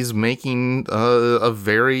 He's making a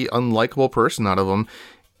very unlikable person out of him,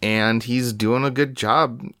 and he's doing a good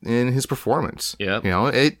job in his performance. Yeah.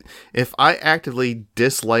 If I actively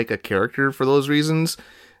dislike a character for those reasons,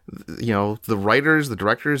 the writers, the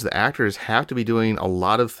directors, the actors have to be doing a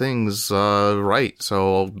lot of things right.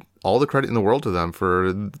 So all the credit in the world to them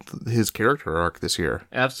for his character arc this year.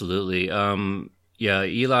 Absolutely. Yeah,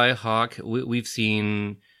 Eli Hawk, we've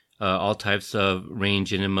seen all types of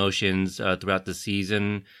range and emotions throughout the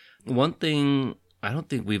season. One thing I don't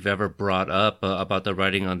think we've ever brought up about the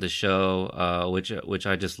writing on the show, which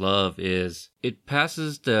I just love, is it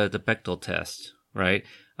passes the Bechdel test, right?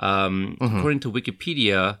 According to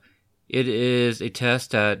Wikipedia, it is a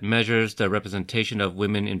test that measures the representation of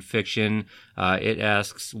women in fiction. It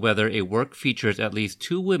asks whether a work features at least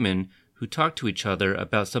 2 women who talk to each other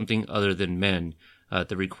about something other than men.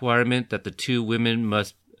 The requirement that the 2 women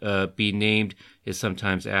must be named is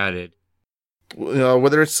sometimes added.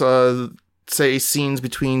 Whether it's, say, scenes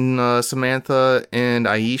between Samantha and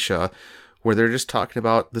Aisha, where they're just talking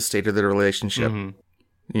about the state of their relationship.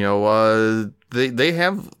 They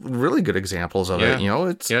have really good examples of it.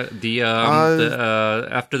 It's after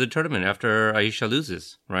the tournament, after Aisha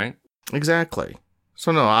loses, right? Exactly.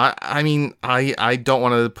 So no, I mean, I don't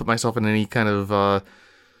want to put myself in any kind of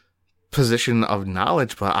position of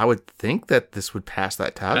knowledge, but I would think that this would pass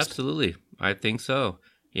that test. Absolutely, I think so.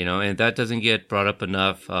 And that doesn't get brought up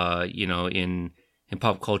enough, in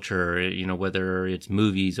pop culture, whether it's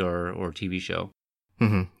movies or TV show.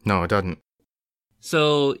 No, it doesn't.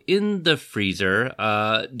 So in the freezer,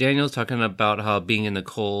 Daniel's talking about how being in the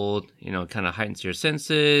cold, kind of heightens your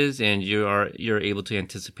senses, and you're able to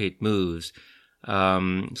anticipate moves.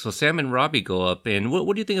 So Sam and Robbie go up, and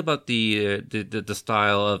what do you think about the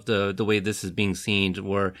style of the way this is being seen,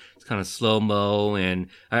 where it's kind of slow mo, and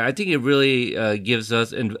I think it really gives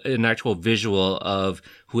us an actual visual of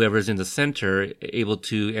whoever's in the center able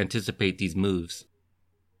to anticipate these moves.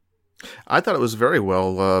 I thought it was very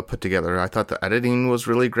well put together. I thought the editing was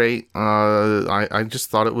really great. I just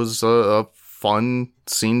thought it was a fun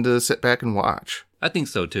scene to sit back and watch. I think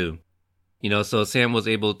so too. So Sam was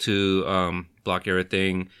able to block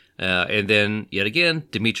everything, and then yet again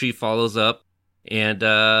Dimitri follows up, and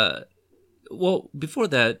before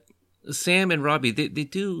that, Sam and Robbie they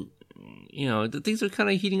do, things are kind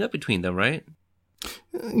of heating up between them, right?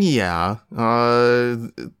 Yeah.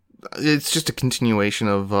 It's just a continuation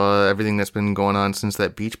of everything that's been going on since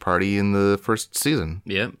that beach party in the first season.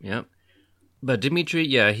 Yep. But Dimitri,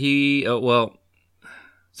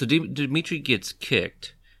 so Dimitri gets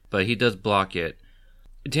kicked, but he does block it.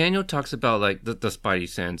 Daniel talks about like the Spidey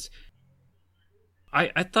sense.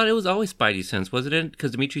 I thought it was always Spidey sense, wasn't it?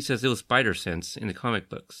 Because Dimitri says it was Spider sense in the comic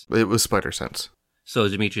books. It was Spider sense. So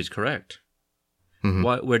Dimitri's correct.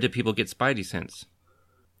 Where did people get Spidey sense?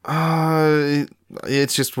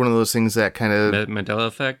 It's just one of those things that kind of Mandela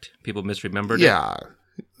effect. People misremembered it.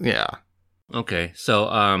 Yeah. Okay, so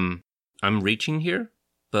I'm reaching here,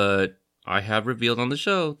 but I have revealed on the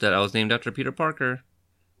show that I was named after Peter Parker.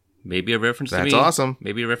 Maybe a reference to me. That's awesome.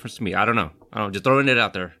 Maybe a reference to me. I don't know. Just throwing it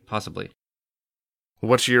out there, possibly.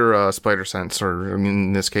 What's your Spider sense, or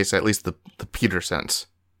in this case, at least the Peter sense?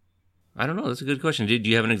 I don't know. That's a good question. Do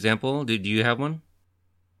you have an example? Do you have one?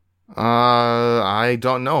 I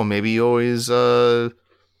don't know. Maybe you always,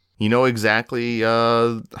 exactly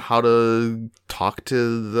how to talk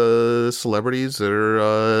to the celebrities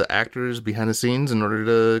or actors behind the scenes in order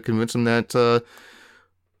to convince them that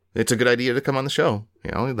it's a good idea to come on the show.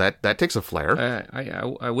 That takes a flair.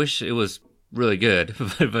 I wish it was really good,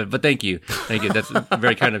 but thank you. That's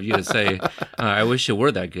very kind of you to say. I wish it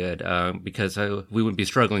were that good, because we wouldn't be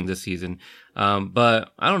struggling this season.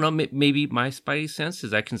 But I don't know. Maybe my Spidey sense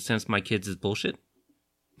is I can sense my kids is bullshit.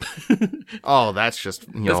 Oh, that's just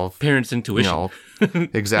that's parents' intuition.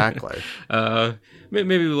 Exactly.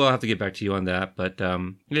 Maybe we'll have to get back to you on that, but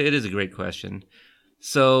it is a great question.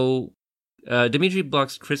 So Dimitri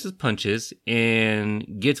blocks Chris's punches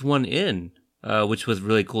and gets one in. Which was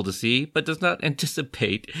really cool to see, but does not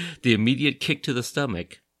anticipate the immediate kick to the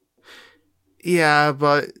stomach. Yeah,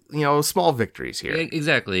 but, small victories here.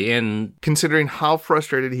 Exactly, and considering how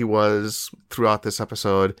frustrated he was throughout this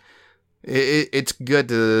episode, it's good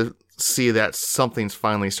to see that something's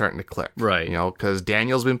finally starting to click. Right. Because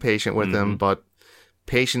Daniel's been patient with him, but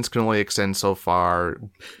patience can only extend so far,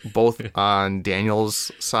 both on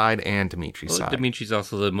Daniel's side and Dimitri's side. Dimitri's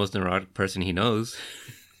also the most neurotic person he knows.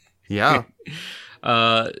 Yeah.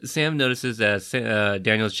 Sam notices that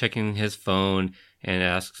Daniel's checking his phone and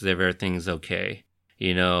asks if everything's okay.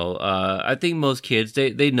 I think most kids,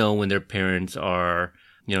 they know when their parents are,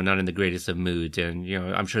 not in the greatest of moods. And,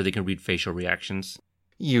 I'm sure they can read facial reactions.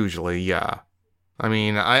 Usually, yeah. I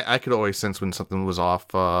mean, I could always sense when something was off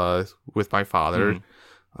with my father. Mm-hmm.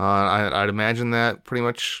 I'd imagine that pretty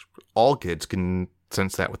much all kids can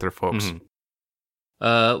sense that with their folks.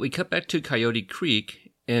 Mm-hmm. We cut back to Coyote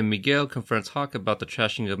Creek, and Miguel confronts Hawk about the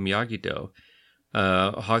trashing of Miyagi-Do.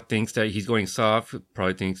 Hawk thinks that he's going soft,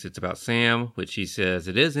 probably thinks it's about Sam, which he says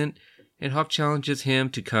it isn't, and Hawk challenges him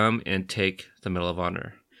to come and take the Medal of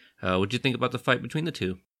Honor. What'd you think about the fight between the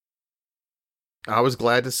two? I was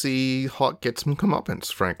glad to see Hawk get some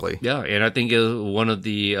comeuppance, frankly. Yeah, and I think it was one of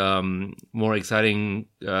the more exciting,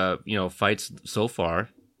 fights so far.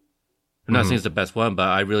 I'm not saying it's the best one, but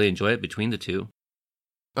I really enjoy it between the two.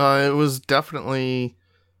 It was definitely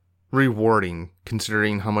rewarding,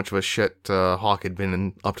 considering how much of a shit Hawk had been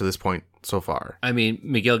in up to this point so far. I mean,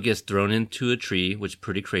 Miguel gets thrown into a tree, which is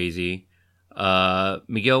pretty crazy.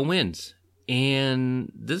 Miguel wins.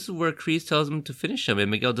 And this is where Kreese tells him to finish him, and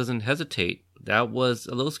Miguel doesn't hesitate. That was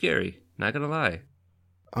a little scary, not gonna lie.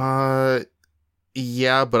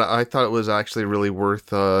 Yeah, but I thought it was actually really worth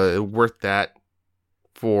that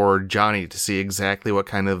for Johnny to see exactly what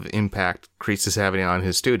kind of impact Kreese is having on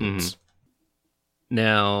his students. Mm-hmm.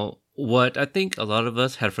 Now, what I think a lot of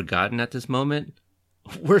us had forgotten at this moment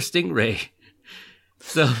were Stingray.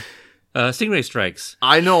 So, Stingray strikes.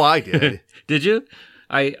 I know I did. Did you?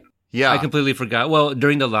 Yeah, I completely forgot. Well,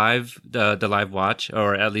 during the live watch,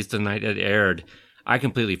 or at least the night it aired, I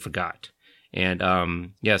completely forgot. And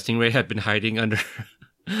Stingray had been hiding under.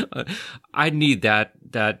 I need that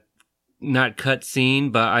not cut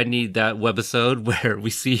scene, but I need that webisode where we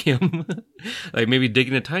see him, like maybe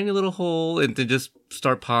digging a tiny little hole and then just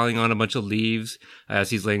start piling on a bunch of leaves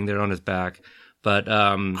as he's laying there on his back. But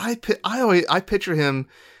I picture him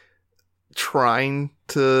trying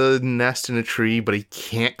to nest in a tree, but he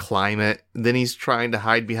can't climb it. Then he's trying to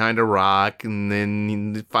hide behind a rock, and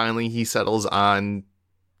then finally he settles on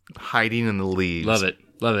hiding in the leaves. Love it.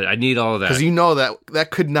 I need all of that. Because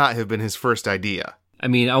that could not have been his first idea. I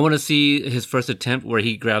mean, I want to see his first attempt where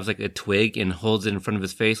he grabs like a twig and holds it in front of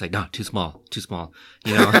his face. Like, no, too small.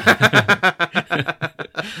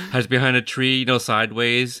 Hides behind a tree,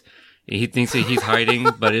 sideways. He thinks that he's hiding,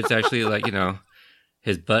 but it's actually like,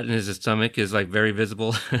 his butt and his stomach is like very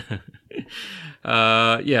visible.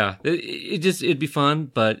 It'd be fun.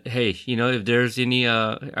 But hey, if there's any,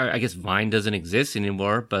 I guess Vine doesn't exist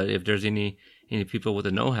anymore, but if there's any people with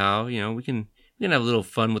the know-how, we can have a little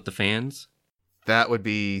fun with the fans. That would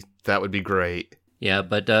be great. Yeah,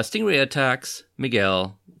 but Stingray attacks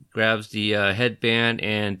Miguel, grabs the headband,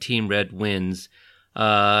 and Team Red wins.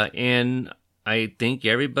 And I think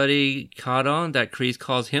everybody caught on that Kreese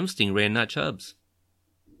calls him Stingray and not Chubbs.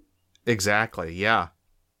 Exactly, yeah.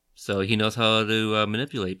 So he knows how to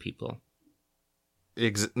manipulate people.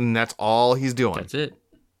 And that's all he's doing.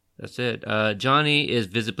 That's it. Johnny is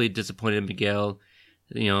visibly disappointed in Miguel.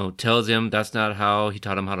 Tells him that's not how he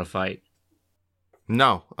taught him how to fight.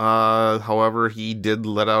 No. However, he did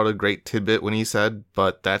let out a great tidbit when he said,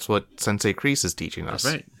 but that's what Sensei Kreese is teaching us.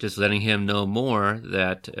 That's right. Just letting him know more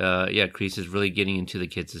that, Kreese is really getting into the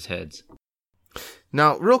kids' heads.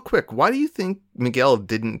 Now, real quick, why do you think Miguel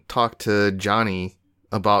didn't talk to Johnny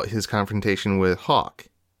about his confrontation with Hawk?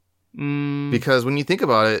 Because when you think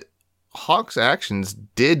about it, Hawk's actions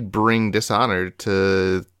did bring dishonor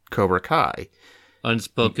to Cobra Kai.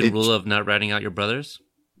 Unspoken rule of not ratting out your brothers?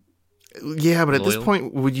 Yeah, but at this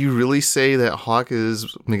point, would you really say that Hawk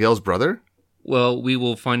is Miguel's brother? Well, we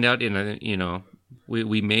will find out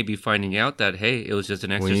we may be finding out that, hey, it was just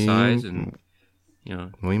an exercise and,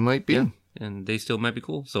 We might be. Yeah. And they still might be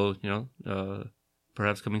cool. So,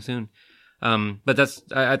 perhaps coming soon. But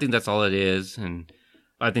I think that's all it is. And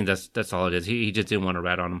I think that's all it is. He just didn't want to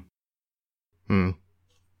rat on him.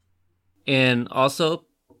 And also,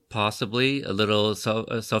 possibly a little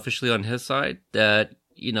selfishly on his side, that,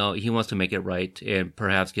 he wants to make it right and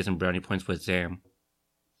perhaps get some brownie points with Sam.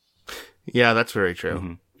 Yeah, that's very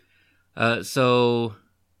true. Mm-hmm. So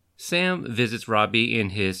Sam visits Robbie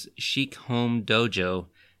in his chic home dojo,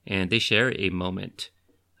 and they share a moment.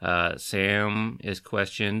 Sam is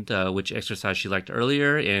questioned which exercise she liked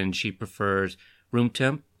earlier, and she prefers room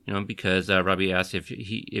temp, because Robbie asked if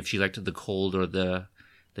she liked the cold or the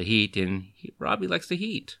heat, and Robbie likes the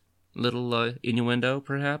heat. Little innuendo,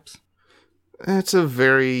 perhaps. It's a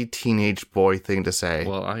very teenage boy thing to say.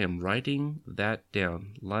 Well, I am writing that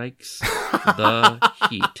down. Likes the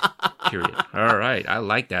heat. Period. All right. I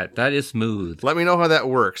like that. That is smooth. Let me know how that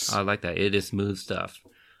works. I like that. It is smooth stuff.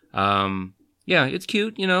 Yeah, it's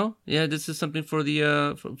cute, you know. Yeah, this is something for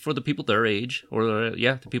the for the people their age, or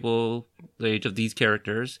the people the age of these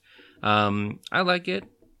characters. I like it.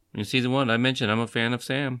 In season 1, I mentioned I'm a fan of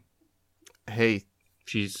Sam. Hey,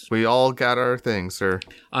 She's. we all got our things, sir.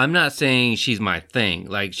 I'm not saying she's my thing.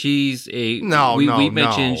 Like, she's a. No, we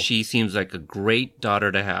mentioned no. she seems like a great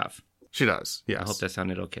daughter to have. She does, yes. I hope that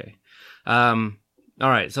sounded okay. All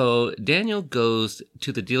right, so Daniel goes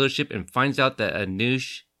to the dealership and finds out that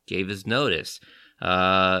Anush gave his notice.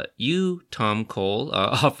 You, Tom Cole,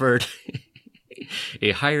 offered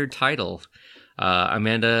a higher title.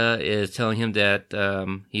 Amanda is telling him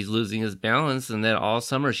that he's losing his balance and that all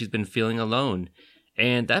summer she's been feeling alone.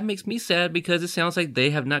 And that makes me sad because it sounds like they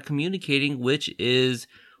have not communicating, which is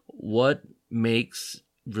what makes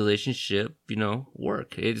relationship,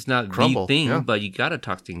 work. It's not Crumble, the thing, yeah. but you got to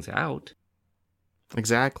talk things out.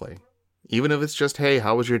 Exactly. Even if it's just, hey,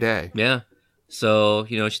 how was your day? Yeah. So,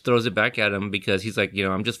 she throws it back at him because he's like,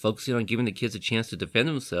 I'm just focusing on giving the kids a chance to defend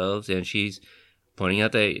themselves. And she's pointing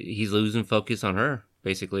out that he's losing focus on her,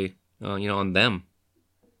 basically, on them.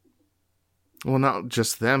 Well, not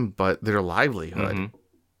just them, but their livelihood.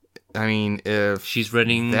 Mm-hmm. I mean, if She's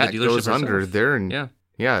running that the dealership goes under, herself. they're in,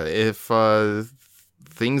 Yeah. if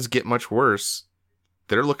things get much worse,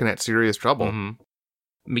 they're looking at serious trouble. Mm-hmm.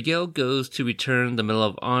 Miguel goes to return the Medal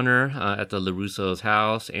of Honor at the LaRusso's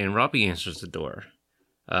house, and Robbie answers the door.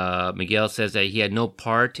 Miguel says that he had no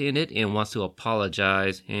part in it and wants to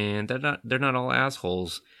apologize, and they're not all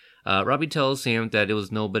assholes. Robbie tells Sam that it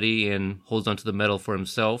was nobody and holds onto the medal for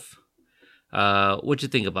himself. What'd you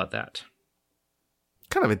think about that?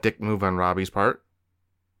 Kind of a dick move on Robbie's part.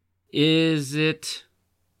 Is it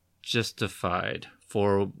justified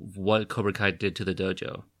for what Cobra Kai did to the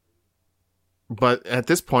dojo? But at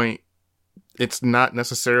this point, it's not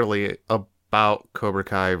necessarily about Cobra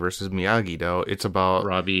Kai versus Miyagi-Do. It's about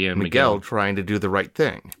Robbie and Miguel Miguel. trying to do the right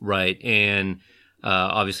thing. Right, and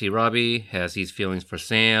obviously Robbie has these feelings for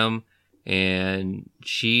Sam, and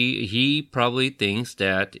he probably thinks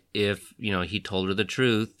that if, he told her the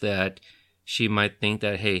truth, that she might think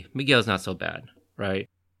that, hey, Miguel's not so bad, right?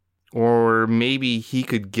 Or maybe he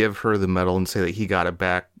could give her the medal and say that he got it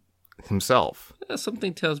back himself.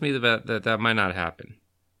 Something tells me that might not happen.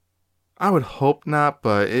 I would hope not,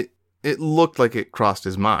 but it looked like it crossed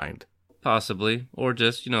his mind. Possibly, or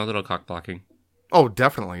just, a little cock blocking. Oh,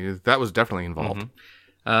 definitely. That was definitely involved.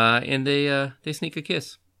 Mm-hmm. And they sneak a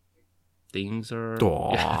kiss. Things are...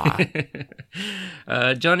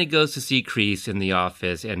 Johnny goes to see Kreese in the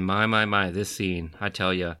office, and my, this scene, I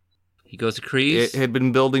tell you. He goes to Kreese. It had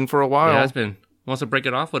been building for a while. Yeah, it's been. Wants to break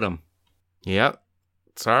it off with him. Yep.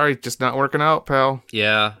 Sorry, just not working out, pal.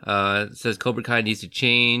 Yeah, it says Cobra Kai needs to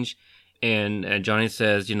change, and Johnny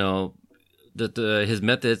says, that his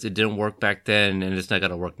methods, it didn't work back then, and it's not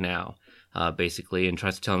going to work now, basically, and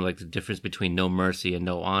tries to tell him, like, the difference between no mercy and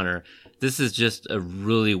no honor. This is just a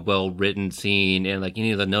really well-written scene, and, like,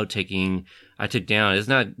 any of the note-taking I took down, it's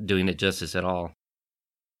not doing it justice at all.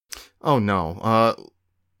 Oh, no.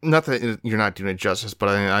 Not that you're not doing it justice, but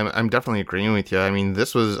I'm definitely agreeing with you. I mean,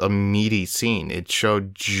 this was a meaty scene. It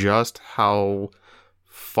showed just how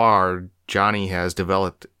far Johnny has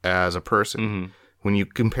developed as a person. Mm-hmm. When you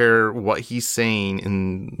compare what he's saying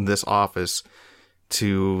in this office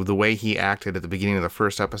to the way he acted at the beginning of the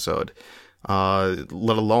first episode, let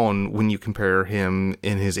alone when you compare him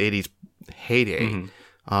in his 80s heyday,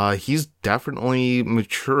 he's definitely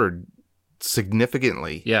matured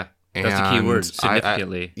significantly. Yeah. That's the key word,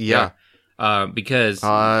 significantly. Because...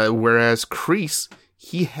 whereas Kreese,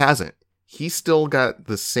 he hasn't. He's still got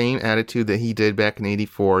the same attitude that he did back in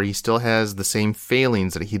 84. He still has the same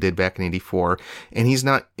failings that he did back in 84. And he's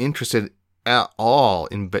not interested at all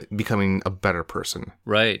in becoming a better person.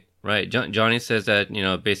 Right. Johnny says that,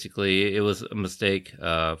 basically it was a mistake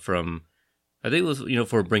from... I think it was,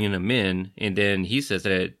 for bringing him in. And then he says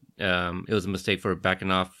that it was a mistake for backing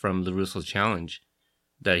off from LaRusso's challenge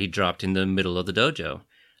that he dropped in the middle of the dojo,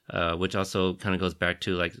 which also kind of goes back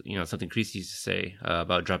to, like, something Kreese used to say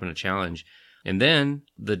about dropping a challenge. And then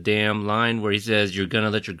the damn line where he says, you're going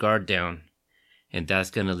to let your guard down, and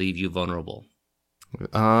that's going to leave you vulnerable.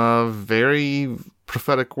 Very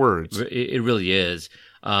prophetic words. It really is.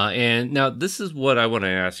 And now this is what I want to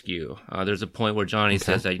ask you. There's a point where Johnny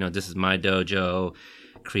says that, this is my dojo.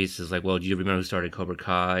 Kreese is like, well, do you remember who started Cobra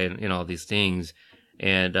Kai and all these things?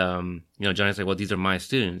 And, Johnny's like, well, these are my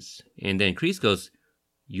students. And then Kreese goes,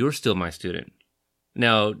 you're still my student.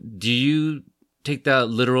 Now, do you take that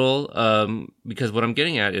literal? Because what I'm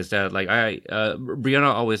getting at is that, like,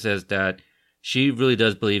 Brianna always says that she really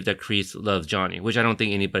does believe that Kreese loves Johnny, which I don't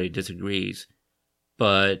think anybody disagrees.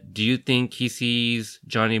 But do you think he sees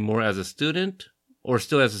Johnny more as a student or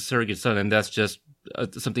still as a surrogate son? And that's just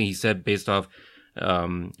something he said based off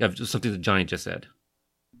of something that Johnny just said.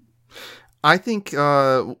 I think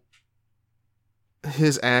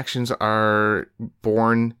his actions are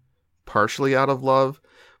born partially out of love,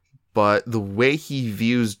 but the way he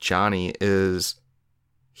views Johnny is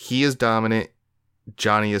he is dominant,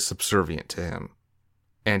 Johnny is subservient to him,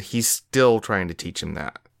 and he's still trying to teach him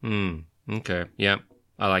that. Okay. Yeah.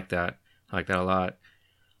 I like that. I like that a lot.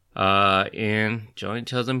 And Johnny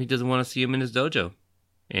tells him he doesn't want to see him in his dojo.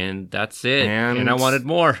 And that's it. And I wanted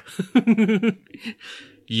more.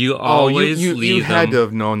 You always leave you had to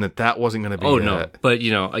have known that wasn't going to be it. No. But,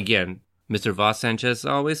 again, Mr. Voss Sanchez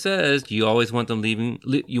always says you always want them leaving.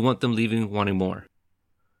 You want them leaving wanting more.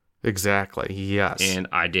 Exactly. Yes. And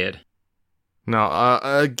I did. Now,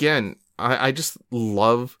 again, I just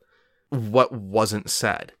love what wasn't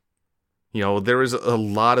said. There was a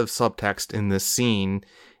lot of subtext in this scene,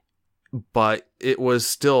 but it was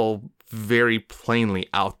still very plainly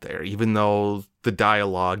out there, even though the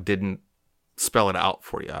dialogue didn't spell it out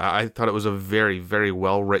for you. I thought it was a very, very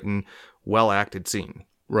well-written, well-acted scene.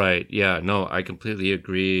 Right. Yeah. No, I completely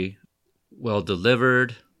agree. Well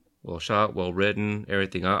delivered, well shot, well written,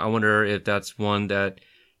 everything. I wonder if that's one that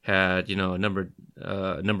had, a number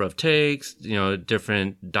of takes,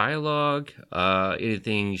 different dialogue,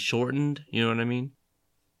 anything shortened, you know what I mean?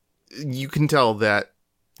 You can tell that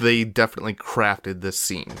they definitely crafted this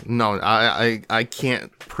scene. No, I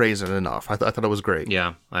can't praise it enough. I thought it was great.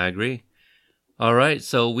 Yeah, I agree. All right,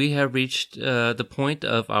 so we have reached the point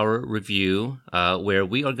of our review where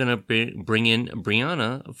we are going to bring in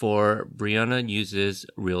Brianna for Brianna Uses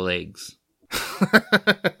Real Eggs.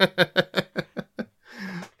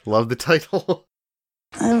 Love the title.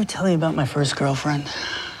 I ever tell you about my first girlfriend?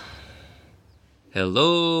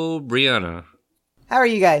 Hello, Brianna. How are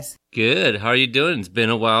you guys? Good. How are you doing? It's been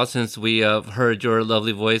a while since we heard your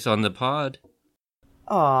lovely voice on the pod.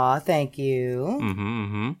 Aw, thank you.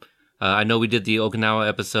 I know we did the Okinawa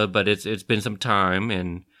episode, but it's been some time,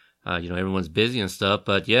 and everyone's busy and stuff.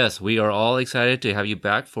 But yes, we are all excited to have you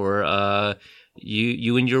back for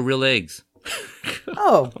you and your real eggs.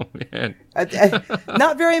 Oh man.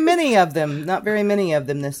 Not very many of them. Not very many of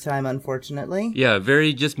them this time, unfortunately. Yeah,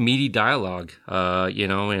 very just meaty dialogue,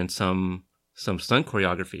 and some stunt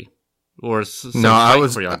choreography. Or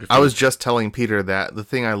choreography. I was just telling Peter that the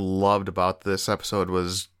thing I loved about this episode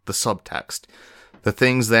was the subtext. The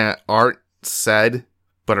things that aren't said,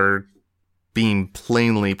 but are being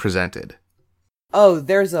plainly presented. Oh,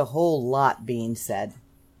 there's a whole lot being said.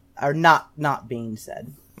 Or not being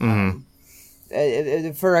said.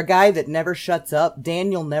 For a guy that never shuts up,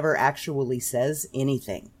 Daniel never actually says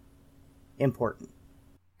anything important.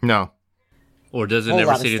 No. Or doesn't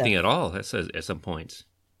never say anything at all at some points.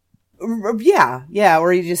 Yeah,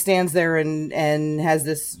 or he just stands there and has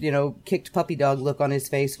this, kicked puppy dog look on his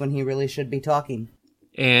face when he really should be talking.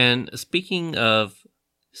 And speaking of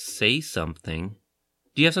say something,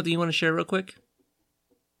 do you have something you want to share real quick?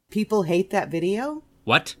 People hate that video?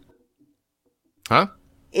 What? Huh?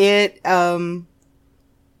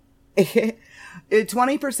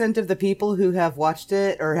 20% of the people who have watched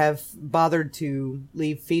it or have bothered to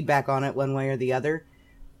leave feedback on it one way or the other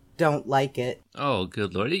don't like it. Oh,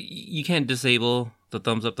 good Lord. You can't disable the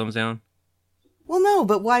thumbs up, thumbs down? Well, no,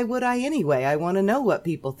 but why would I anyway? I want to know what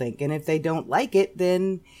people think. And if they don't like it,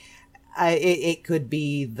 then it could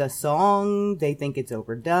be the song. They think it's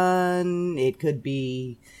overdone. It could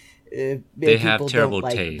be... they have terrible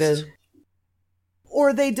taste.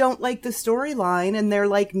 Or they don't like the storyline and they're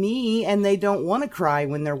like me and they don't want to cry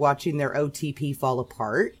when they're watching their OTP fall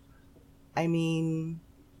apart. I mean,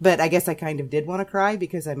 but I guess I kind of did want to cry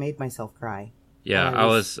because I made myself cry. Yeah, I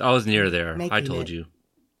was near there. I told you.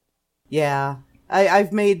 Yeah,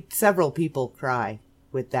 I've made several people cry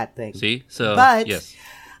with that thing. See? So, but yes.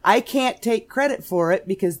 I can't take credit for it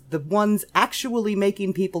because the ones actually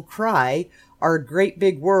making people cry are Great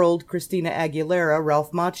Big World, Christina Aguilera,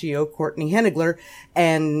 Ralph Macchio, Courtney Henigler,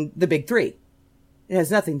 and the Big Three. It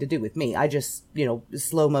has nothing to do with me. I just,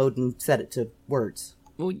 slow-mode and set it to words.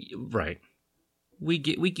 Well, right. We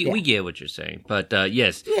get what you're saying. But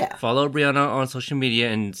yes, yeah. Follow Brianna on social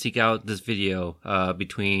media and seek out this video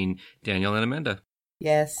between Daniel and Amanda.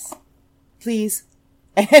 Yes. Please.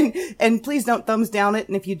 And please don't thumbs down it.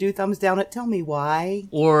 And if you do thumbs down it, tell me why.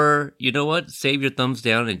 Or, you know what? Save your thumbs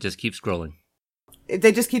down and just keep scrolling. If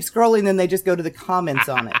they just keep scrolling, then they just go to the comments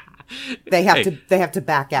on it. They have to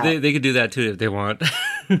back out. They could do that too if they want.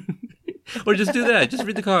 Or just do that. Just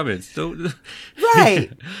read the comments. Don't.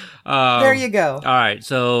 Right. There you go. All right.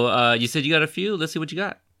 So you said you got a few. Let's see what you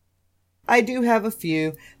got. I do have a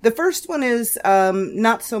few. The first one is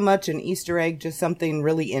not so much an Easter egg, just something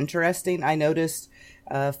really interesting. I noticed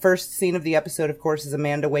first scene of the episode, of course, is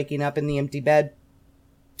Amanda waking up in the empty bed.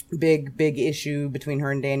 Big issue between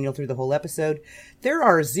her and Daniel through the whole episode. There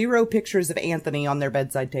are 0 pictures of Anthony on their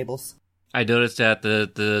bedside tables. I noticed that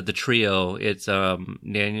the trio, it's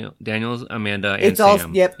Daniel's, Amanda, and it's Sam.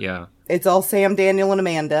 All, yep. Yeah. It's all Sam, Daniel, and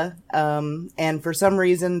Amanda. And for some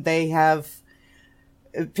reason, they have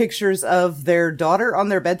pictures of their daughter on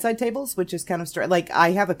their bedside tables, which is kind of strange. Like,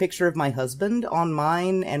 I have a picture of my husband on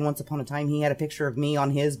mine, and once upon a time, he had a picture of me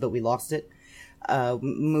on his, but we lost it,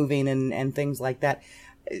 moving and things like that.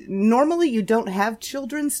 Normally, you don't have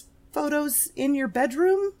children's photos in your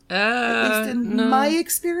bedroom, at least in my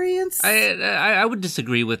experience. I would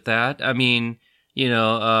disagree with that. I mean, we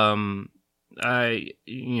don't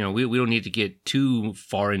need to get too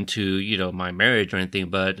far into, my marriage or anything,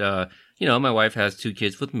 but, my wife has 2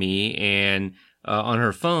 kids with me, and on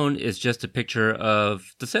her phone is just a picture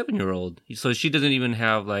of the 7-year-old. So she doesn't even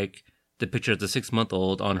have, like, the picture of the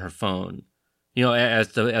 6-month-old on her phone,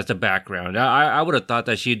 as the background. I would have thought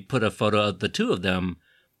that she'd put a photo of the 2 of them,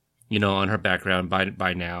 on her background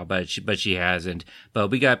by now, but she hasn't. But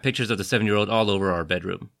we got pictures of the 7-year-old all over our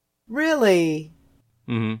bedroom. Really?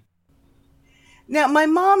 Mm-hmm. Now, my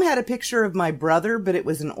mom had a picture of my brother, but it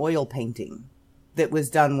was an oil painting that was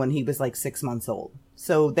done when he was like 6 months old.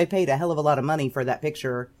 So they paid a hell of a lot of money for that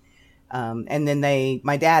picture. And then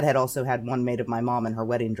my dad had also had one made of my mom in her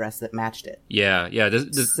wedding dress that matched it. Yeah.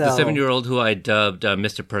 The 7-year-old who I dubbed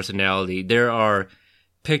Mr. Personality, there are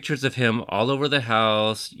pictures of him all over the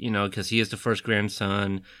house, because he is the first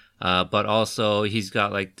grandson. But also he's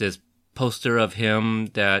got like this poster of him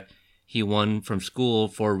that he won from school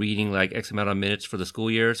for reading like X amount of minutes for the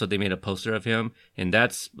school year. So they made a poster of him, and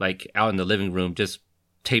that's like out in the living room, just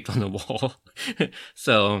taped on the wall.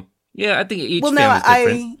 So yeah, I think each family is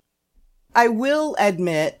different. I will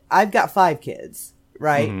admit I've got 5 kids,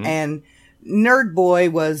 right? Mm-hmm. And Nerd Boy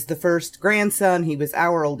was the first grandson. He was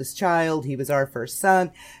our oldest child. He was our first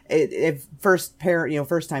son. First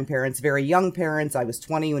time parents, very young parents. I was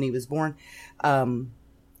 20 when he was born.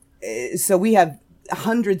 So we have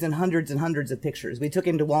hundreds and hundreds and hundreds of pictures. We took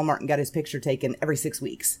him to Walmart and got his picture taken every 6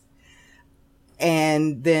 weeks.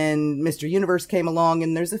 And then Mr. Universe came along,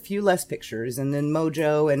 and there's a few less pictures. And then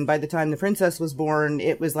Mojo, and by the time the princess was born,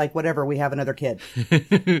 it was like, whatever, we have another kid.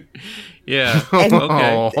 Yeah. And,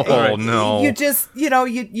 oh, no. You just, you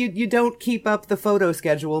don't keep up the photo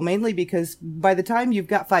schedule, mainly because by the time you've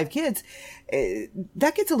got 5 kids,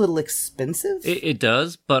 that gets a little expensive. It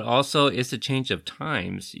does, but also it's a change of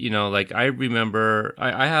times. Like I remember,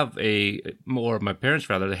 I have my parents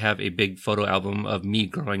rather, they have a big photo album of me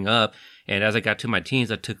growing up. And as I got to my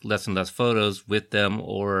teens, I took less and less photos with them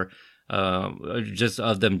or just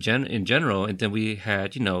of them in general. And then we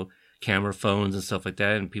had, camera phones and stuff like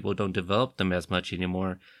that, and people don't develop them as much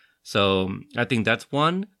anymore. So I think that's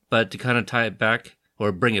one. But to kind of tie it back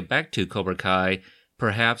or bring it back to Cobra Kai,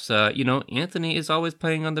 perhaps, Anthony is always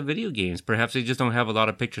playing on the video games. Perhaps they just don't have a lot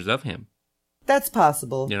of pictures of him. That's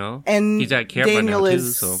possible. And he's at camp right now too,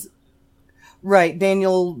 so... Right.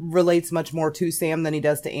 Daniel relates much more to Sam than he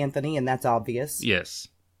does to Anthony, and that's obvious. Yes.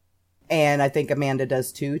 And I think Amanda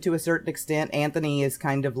does too, to a certain extent. Anthony is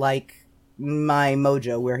kind of like my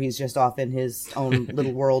Mojo, where he's just off in his own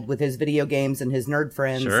little world with his video games and his nerd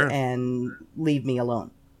friends, and leave me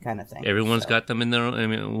alone kind of thing. Everyone's got them in their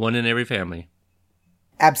own, one in every family.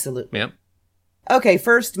 Absolutely. Yep. Okay,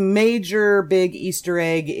 first major big Easter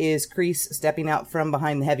egg is Kreese stepping out from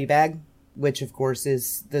behind the heavy bag, which of course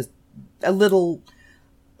is a little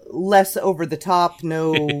less over the top,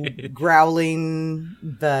 no growling,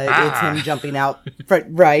 but it's him jumping out,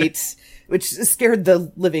 right, which scared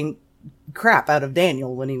the living crap out of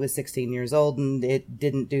Daniel when he was 16 years old, and it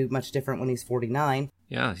didn't do much different when he's 49.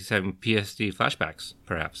 Yeah, he's having PSD flashbacks,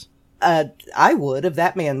 perhaps. I would, of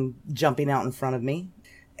that man jumping out in front of me.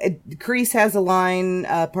 Kreese has a line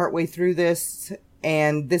partway through this,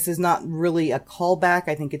 and this is not really a callback.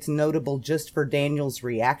 I think it's notable just for Daniel's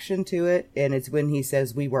reaction to it. And it's when he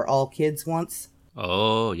says, "We were all kids once."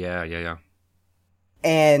 Oh, yeah.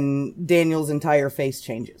 And Daniel's entire face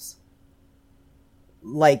changes.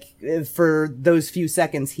 Like, for those few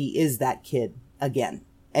seconds, he is that kid again.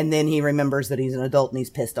 And then he remembers that he's an adult and he's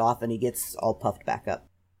pissed off and he gets all puffed back up.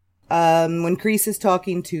 When Kreese is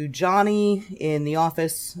talking to Johnny in the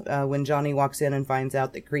office, when Johnny walks in and finds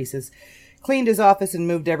out that Kreese is cleaned his office and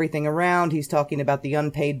moved everything around. He's talking about the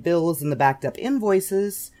unpaid bills and the backed up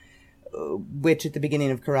invoices, which at the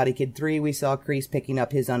beginning of Karate Kid 3, we saw Kreese picking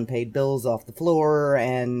up his unpaid bills off the floor,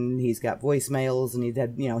 and he's got voicemails,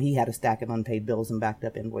 and he had a stack of unpaid bills and backed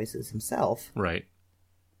up invoices himself. Right.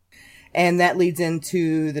 And that leads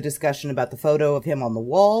into the discussion about the photo of him on the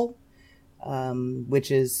wall,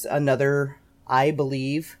 which is another, I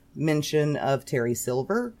believe, mention of Terry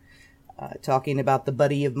Silver, talking about the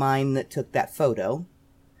buddy of mine that took that photo.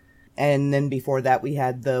 And then before that, we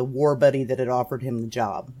had the war buddy that had offered him the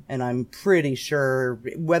job. And I'm pretty sure,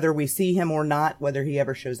 whether we see him or not, whether he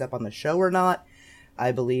ever shows up on the show or not,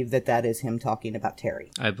 I believe that that is him talking about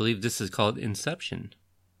Terry. I believe this is called Inception.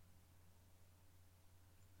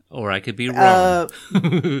 Or I could be wrong.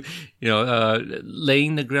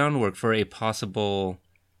 Laying the groundwork for a possible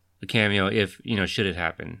cameo if, should it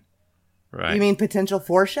happen. Right. You mean potential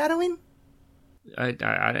foreshadowing?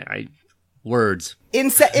 Words.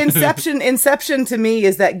 Inception to me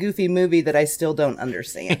is that goofy movie that I still don't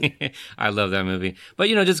understand. I love that movie. But,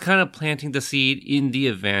 just kind of planting the seed in the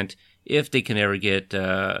event if they can ever get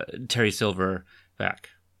Terry Silver back.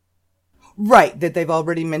 Right, that they've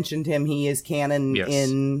already mentioned him. He is canon Yes.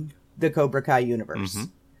 in the Cobra Kai universe.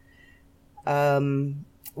 Mm-hmm.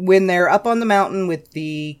 When they're up on the mountain with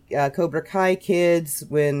the Cobra Kai kids,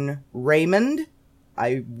 when Raymond...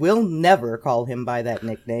 I will never call him by that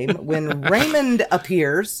nickname. When Raymond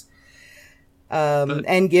appears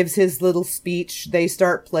and gives his little speech, they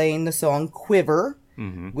start playing the song Quiver,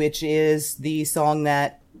 which is the song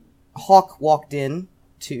that Hawk walked in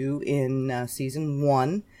to in season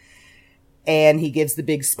 1. And he gives the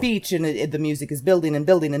big speech, and the music is building and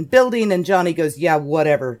building and building, and Johnny goes, yeah,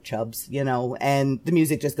 whatever, Chubbs, and the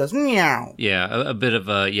music just goes, meow. Yeah, a bit of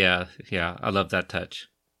a, yeah, I love that touch.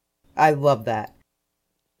 I love that.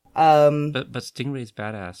 But Stingray's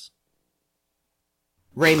badass.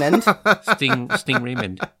 Raymond. Sting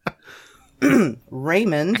Raymond.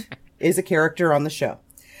 Raymond is a character on the show.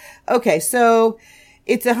 Okay, so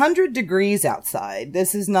it's 100 degrees outside.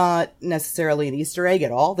 This is not necessarily an Easter egg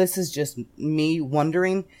at all. This is just me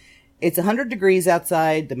wondering. It's 100 degrees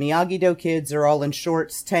outside. The Miyagi-Do kids are all in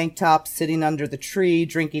shorts, tank tops, sitting under the tree,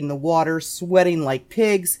 drinking the water, sweating like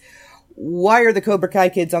pigs. Why are the Cobra Kai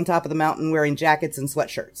kids on top of the mountain wearing jackets and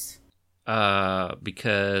sweatshirts?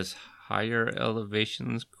 Because higher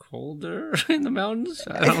elevation's colder in the mountains?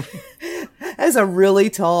 That's a really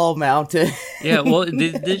tall mountain. Yeah, well,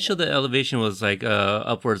 they did show the elevation was like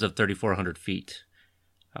upwards of 3,400 feet.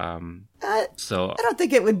 So I don't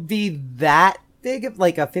think it would be that big,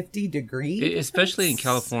 like a 50 degree. Especially in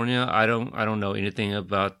California, I don't know anything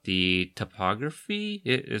about the topography.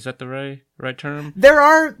 Is that the right term? There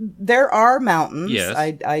are mountains. Yes.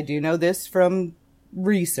 I do know this from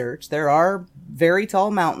research. There are very tall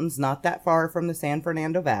mountains not that far from the San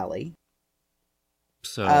Fernando Valley.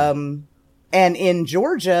 So and in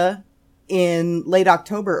Georgia, in late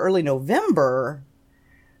October, early November,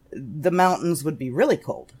 the mountains would be really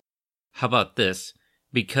cold. How about this?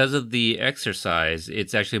 Because of the exercise,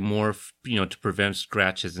 it's actually more, to prevent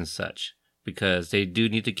scratches and such. Because they do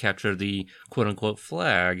need to capture the quote-unquote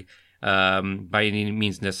flag by any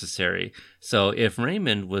means necessary. So if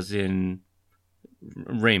Raymond was in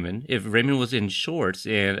shorts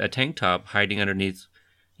and a tank top hiding underneath,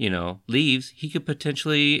 leaves, he could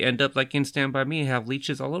potentially end up like in Stand By Me and have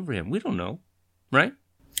leeches all over him. We don't know, right?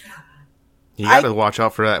 You got to watch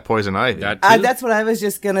out for that poison ivy. That's what I was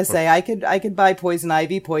just gonna say. I could buy poison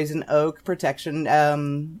ivy, poison oak protection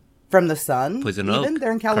from the sun. Poison oak.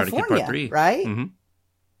 They're in California, Part 3. right? Mm-hmm.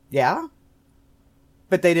 Yeah,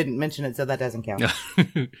 but they didn't mention it, so that doesn't count.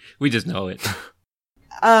 We just know it.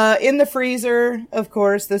 In the freezer, of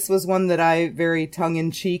course, this was one that I very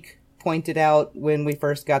tongue-in-cheek pointed out when we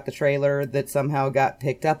first got the trailer that somehow got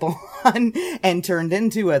picked up on and turned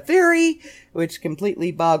into a theory, which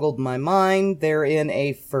completely boggled my mind. They're in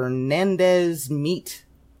a Fernandez meat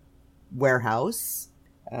warehouse,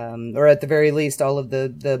 or at the very least, all of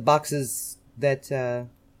the boxes that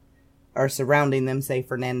are surrounding them say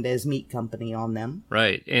Fernandez Meat Company on them.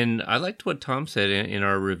 Right. And I liked what Tom said in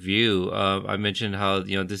our review. I mentioned how,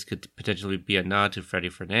 this could potentially be a nod to Freddy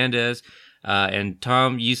Fernandez. And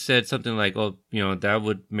Tom, you said something like, that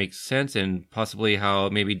would make sense, and possibly how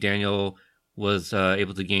maybe Daniel was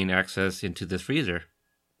able to gain access into this freezer.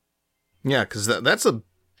 Yeah, because that's a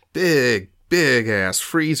big ass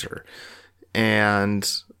freezer.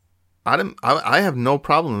 And I have no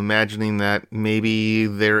problem imagining that maybe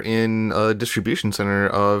they're in a distribution center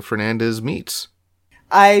of Fernandez meats.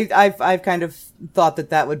 I've kind of thought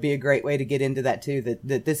that would be a great way to get into that too,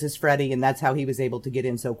 that this is Freddy and that's how he was able to get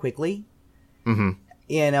in so quickly. Mm-hmm.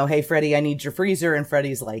 hey, Freddie, I need your freezer. And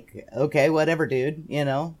Freddie's like, okay, whatever, dude,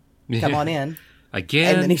 come on in.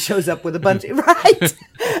 Again? And then he shows up with a bunch of, right?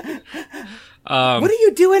 What do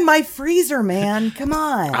you do in my freezer, man? Come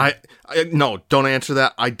on. I no, don't answer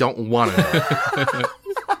that. I don't want to.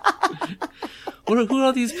 Who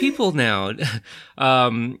are these people now?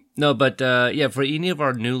 No, but for any of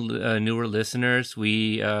our newer listeners,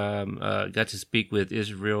 we got to speak with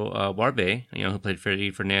Israel Warbe, who played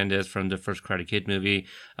Freddy Fernandez from the first Karate Kid movie.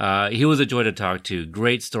 He was a joy to talk to.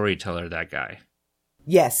 Great storyteller, that guy.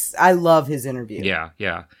 Yes, I love his interview. Yeah.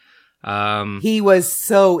 He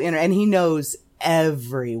was and he knows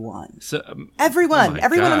everyone. Everyone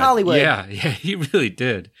in Hollywood. Yeah, he really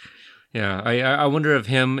did. Yeah, I wonder if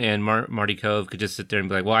him and Marty Cove could just sit there and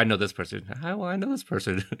be like, well, I know this person. Well, I know this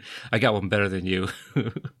person. I got one better than you.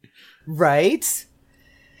 Right.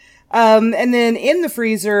 And then in the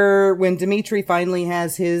freezer, when Dimitri finally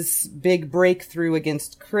has his big breakthrough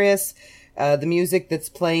against Chris, the music that's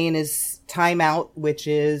playing is Time Out, which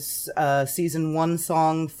is a season 1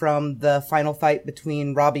 song from the final fight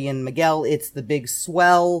between Robbie and Miguel. It's the big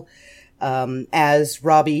swell, as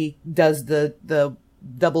Robbie does the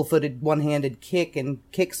double-footed one-handed kick and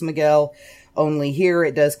kicks Miguel. Only here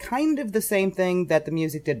it does kind of the same thing that the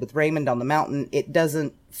music did with Raymond on the mountain. It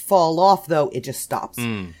doesn't fall off, though. It just stops.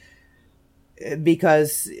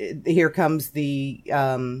 Because here comes the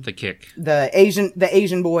kick. The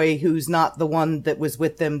Asian boy who's not the one that was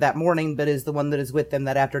with them that morning, but is the one that is with them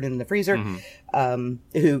that afternoon in the freezer,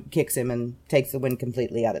 who kicks him and takes the wind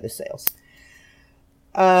completely out of his sails.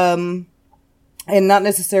 And not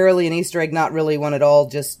necessarily an Easter egg, not really one at all,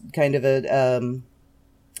 just kind of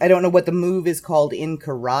I don't know what the move is called in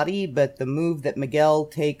karate, but the move that Miguel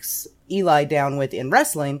takes Eli down with in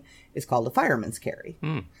wrestling is called a fireman's carry.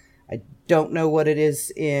 I don't know what it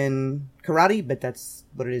is in karate, but that's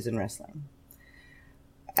what it is in wrestling.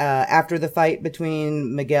 After the fight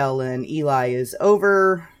between Miguel and Eli is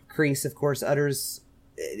over, Kreese, of course, utters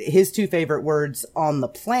his 2 favorite words on the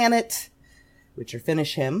planet, which are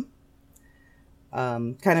finish him.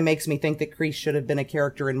 Kind of makes me think that Kreese should have been a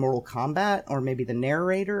character in Mortal Kombat, or maybe the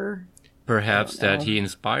narrator. Perhaps that he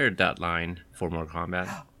inspired that line for Mortal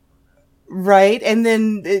Kombat. Right, and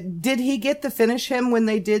then did he get to finish him when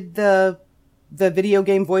they did the video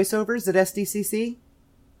game voiceovers at SDCC?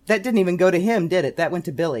 That didn't even go to him, did it? That went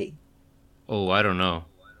to Billy. Oh, I don't know.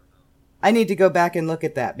 I need to go back and look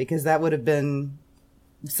at that, because that would have been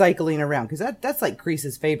cycling around, because that's like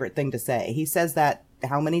Kreese's favorite thing to say. He says that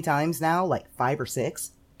how many times now? Like 5 or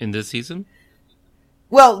 6? In this season?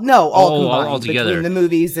 Well, no, all combined. All together. Between the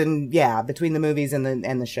movies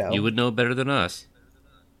and the show. You would know better than us.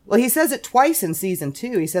 Well, he says it twice in season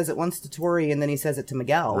 2. He says it once to Tori, and then he says it to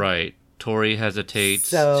Miguel. Right. Tori hesitates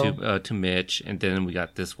to Mitch, and then we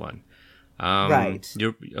got this one. Right.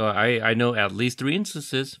 I know at least 3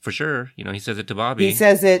 instances for sure. He says it to Bobby. He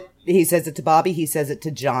says it to Bobby. He says it to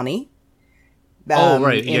Johnny.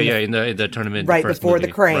 Right. In the tournament. Right before movie.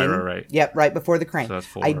 the crane. Right. Yep, right before the crane. So that's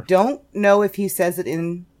 4. I don't know if he says it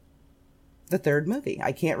in the 3rd movie.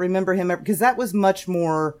 I can't remember him because that was much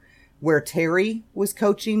more where Terry was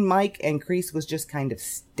coaching Mike and Kreese was just kind of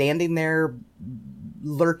standing there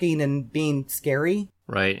lurking and being scary.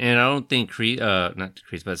 Right. And I don't think not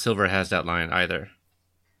Kreese, but Silver has that line either.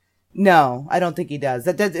 No, I don't think he does.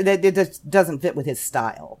 That just doesn't fit with his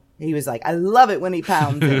style. He was like, I love it when he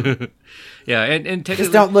pounds it. Yeah, and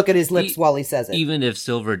just don't look at his lips while he says it. Even if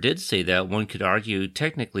Silver did say that, one could argue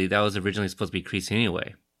technically that was originally supposed to be Kreese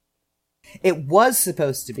anyway. It was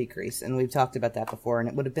supposed to be Kreese, and we've talked about that before, and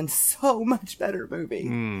it would have been so much better movie.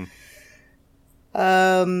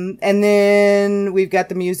 And then we've got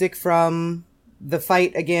the music from the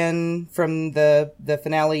fight again, from the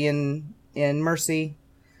finale in Mercy.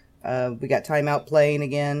 We got Time Out playing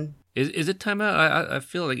again. Is it Time Out? I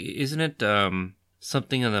feel like, isn't it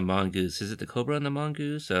something on the Mongoose? Is it the Cobra and the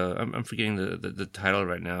Mongoose? I'm forgetting the title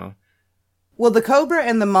right now. Well, the Cobra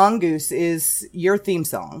and the Mongoose is your theme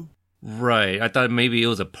song. Right. I thought maybe it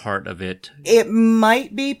was a part of it. It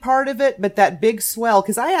might be part of it, but that big swell,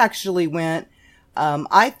 because I actually went,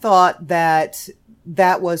 I thought that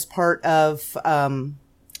was part of,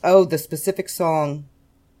 the specific song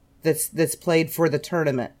that's played for the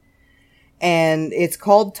tournament. And it's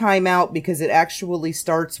called Time Out because it actually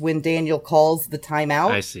starts when Daniel calls the timeout.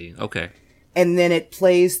 I see. Okay. And then it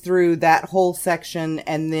plays through that whole section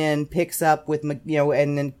and then picks up with,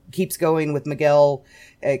 and then keeps going with Miguel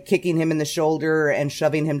kicking him in the shoulder and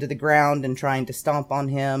shoving him to the ground and trying to stomp on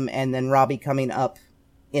him, and then Robbie coming up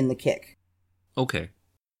in the kick. Okay.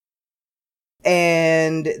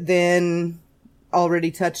 And then, already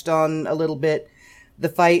touched on a little bit, the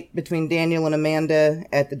fight between Daniel and Amanda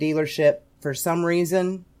at the dealership, for some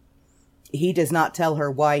reason, he does not tell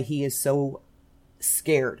her why he is so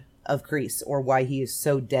scared of Kreese or why he is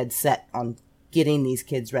so dead set on getting these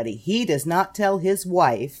kids ready. He does not tell his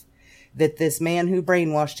wife that this man who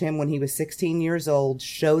brainwashed him when he was 16 years old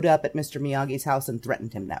showed up at Mr. Miyagi's house and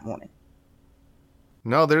threatened him that morning.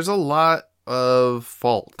 No, there's a lot of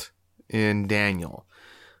fault in Daniel.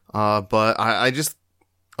 But I just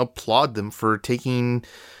applaud them for taking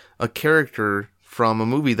a character from a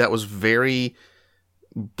movie that was very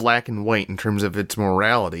black and white in terms of its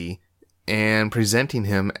morality and presenting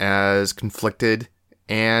him as conflicted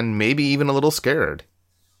and maybe even a little scared.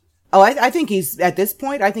 Oh, I think he's, at this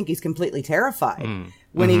point, I think he's completely terrified.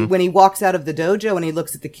 When he walks out of the dojo and he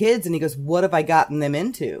looks at the kids and he goes, what have I gotten them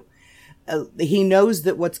into? He knows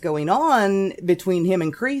that what's going on between him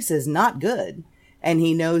and Kreese is not good. And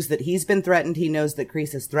he knows that he's been threatened. He knows that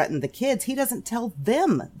Kreese has threatened the kids. He doesn't tell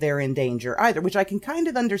them they're in danger either, which I can kind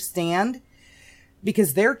of understand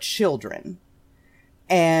because they're children.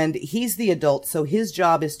 And he's the adult, so his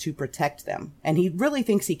job is to protect them. And he really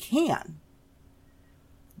thinks he can.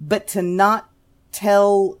 But to not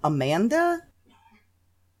tell Amanda?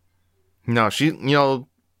 No,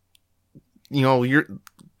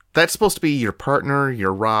 that's supposed to be your partner,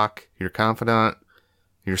 your rock, your confidant,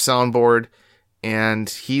 your soundboard, and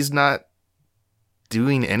he's not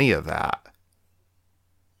doing any of that.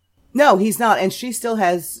 No, he's not. And she still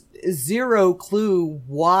has zero clue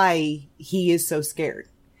why he is so scared.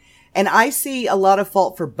 And I see a lot of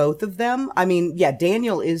fault for both of them. I mean, yeah,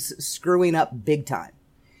 Daniel is screwing up big time.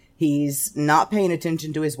 He's not paying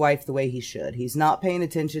attention to his wife the way he should. He's not paying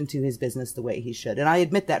attention to his business the way he should. And I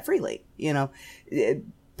admit that freely. You know,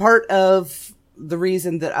 part of the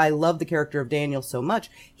reason that I love the character of Daniel so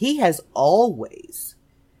much, he has always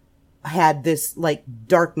had this like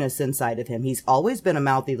darkness inside of him. He's always been a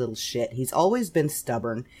mouthy little shit. He's always been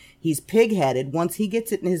stubborn. He's pig-headed. Once he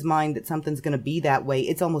gets it in his mind that something's going to be that way,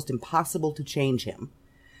 it's almost impossible to change him.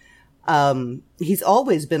 He's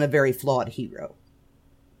always been a very flawed hero.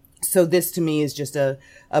 So this to me is just a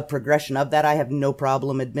progression of that. I have no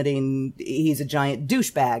problem admitting he's a giant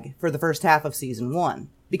douchebag for the first half of season 1,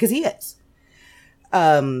 because he is.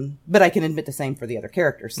 But I can admit the same for the other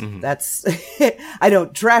characters. That's, I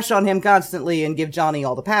don't trash on him constantly and give Johnny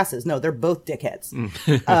all the passes. No, they're both dickheads.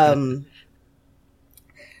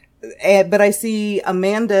 But I see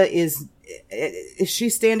Amanda is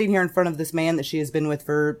she's standing here in front of this man that she has been with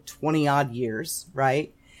for 20 odd years,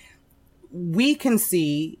 right? We can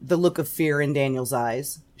see the look of fear in Daniel's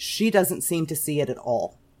eyes. She doesn't seem to see it at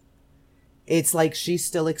all. It's like she's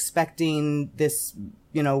still expecting this,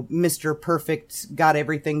 you know, Mr. Perfect, got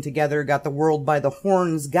everything together, got the world by the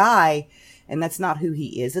horns guy, and that's not who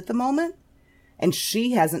he is at the moment. And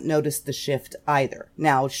she hasn't noticed the shift either.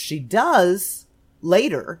 Now, she does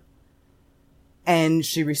later, and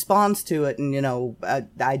she responds to it, and, you know,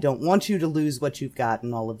 I don't want you to lose what you've got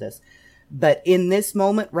and all of this. But in this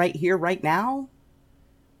moment right here, right now,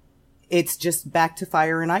 it's just back to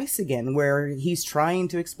Fire and Ice again, where he's trying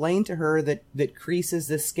to explain to her that Kreese is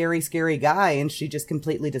this scary, scary guy, and she just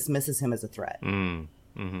completely dismisses him as a threat.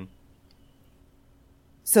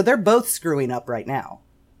 So they're both screwing up right now.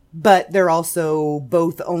 But they're also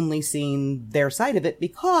both only seeing their side of it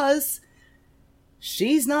because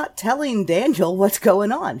she's not telling Daniel what's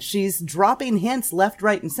going on. She's dropping hints left,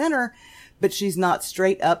 right, and center, but she's not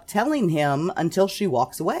straight up telling him until she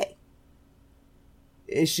walks away.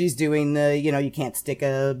 She's doing the, you know, you can't stick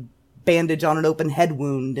a bandage on an open head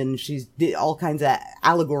wound, and she's all kinds of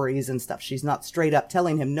allegories and stuff. She's not straight up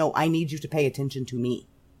telling him, no, I need you to pay attention to me.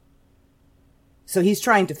 So he's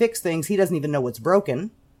trying to fix things. He doesn't even know what's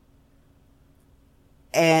broken.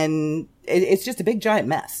 And it's just a big giant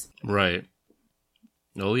mess. Right.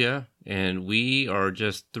 Oh, yeah. And we are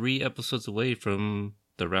just 3 episodes away from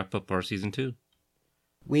the wrap up our season 2.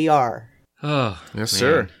 We are. Oh, yes, man.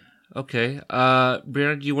 sir. Okay.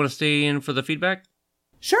 Brianna, do you want to stay in for the feedback?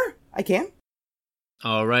 Sure, I can.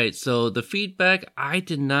 All right. So the feedback, I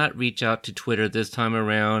did not reach out to Twitter this time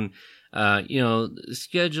around.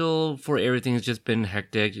 Schedule for everything has just been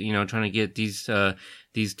hectic. Trying to get these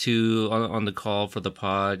 2 on the call for the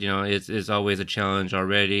pod, is always a challenge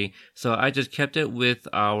already. So I just kept it with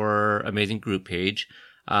our amazing group page.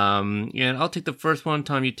 And I'll take the first one.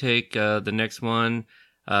 Tom, you take the next one.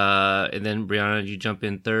 And then Brianna, you jump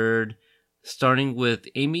in third. Starting with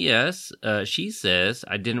Amy S. She says,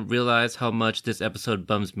 I didn't realize how much this episode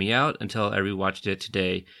bums me out until I rewatched it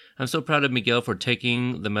today. I'm so proud of Miguel for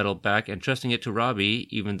taking the medal back and trusting it to Robbie,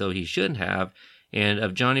 even though he shouldn't have, and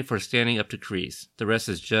of Johnny for standing up to Kreese. The rest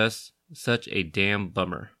is just such a damn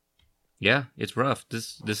bummer. Yeah, it's rough.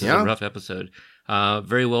 This is a rough episode.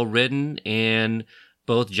 Very well written, and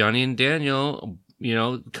both Johnny and Daniel,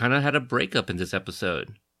 kind of had a breakup in this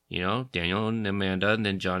episode. Daniel and Amanda, and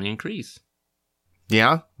then Johnny and Kreese.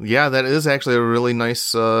 Yeah, that is actually a really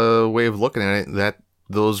nice way of looking at it, that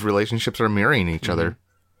those relationships are mirroring each other.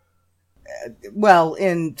 Well,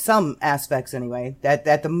 in some aspects anyway. That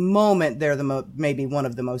at the moment, they're maybe one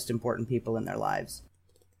of the most important people in their lives.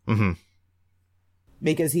 Mm-hmm.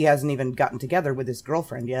 Because he hasn't even gotten together with his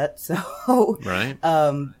girlfriend yet, so... Right.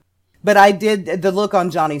 But the look on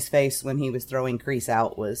Johnny's face when he was throwing Kreese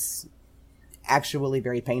out was actually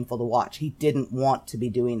very painful to watch. He didn't want to be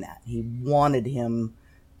doing that. He wanted him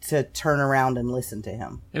to turn around and listen to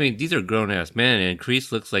him. I mean, these are grown-ass men, and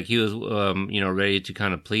Kreese looks like he was, ready to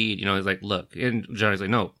kind of plead. He's like, look. And Johnny's like,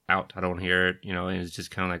 no, out. I don't want to hear it. And it's just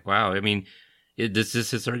kind of like, wow. I mean, this is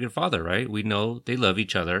his surrogate father, right? We know they love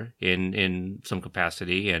each other in some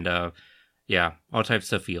capacity, and, all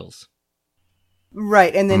types of feels.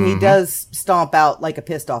 Right, and then he does stomp out like a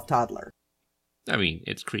pissed-off toddler. I mean,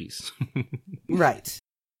 it's Kreese. Right.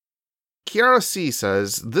 Kiara C.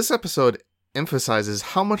 says, this episode emphasizes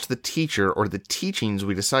how much the teacher or the teachings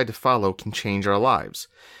we decide to follow can change our lives.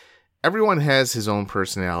 Everyone has his own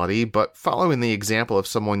personality, but following the example of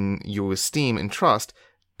someone you esteem and trust,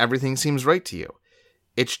 everything seems right to you.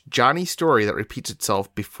 It's Johnny's story that repeats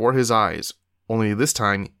itself before his eyes, only this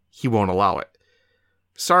time he won't allow it.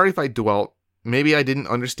 Sorry if I dwelt. Maybe I didn't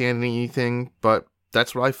understand anything, but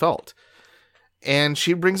that's what I felt. And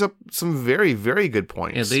she brings up some very, very good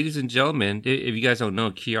points. And ladies and gentlemen, if you guys don't know,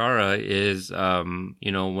 Kiara is,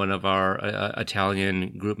 one of our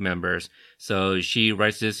Italian group members. So she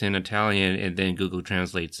writes this in Italian and then Google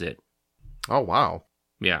translates it. Oh, wow.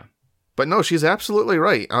 Yeah. But no, she's absolutely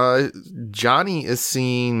right. Johnny is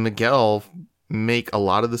seeing Miguel make a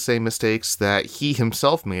lot of the same mistakes that he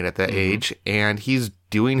himself made at that age, and he's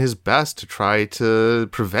doing his best to try to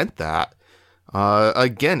prevent that.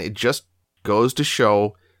 Again, it just goes to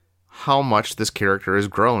show how much this character has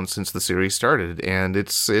grown since the series started, and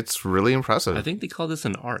it's really impressive. I think they call this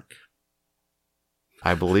an arc.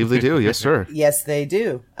 I believe they do, yes, sir. Yes, they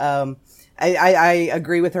do. I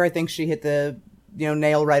agree with her. I think she hit the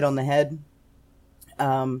nail right on the head.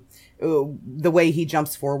 The way he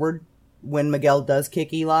jumps forward when Miguel does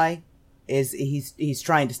kick Eli is he's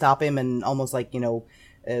trying to stop him, and almost like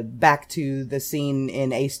back to the scene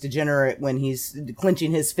in Ace Degenerate when he's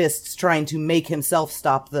clenching his fists trying to make himself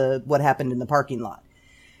stop what happened in the parking lot.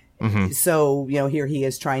 Mm-hmm. So, here he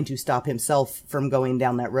is trying to stop himself from going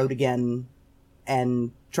down that road again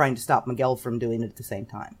and trying to stop Miguel from doing it at the same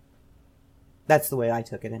time. That's the way I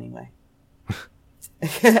took it anyway.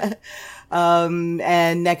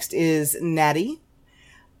 And next is Natty.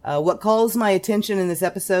 What calls my attention in this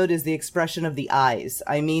episode is the expression of the eyes.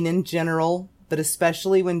 I mean, in general, but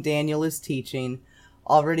especially when Daniel is teaching.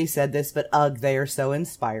 Already said this, but ugh, they are so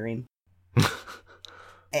inspiring.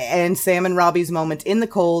 And Sam and Robbie's moment in the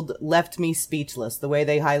cold left me speechless. The way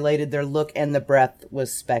they highlighted their look and the breath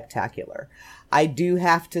was spectacular. I do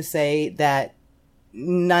have to say that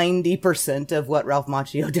 90% of what Ralph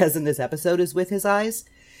Macchio does in this episode is with his eyes.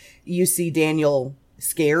 You see Daniel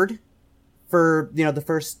scared for, the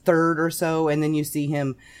first third or so, and then you see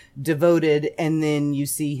him devoted, and then you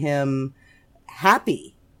see him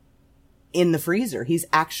happy in the freezer. He's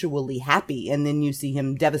actually happy, and then you see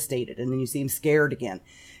him devastated, and then you see him scared again.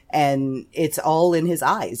 And it's all in his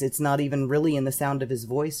eyes. It's not even really in the sound of his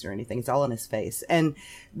voice or anything. It's all in his face. And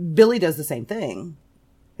Billy does the same thing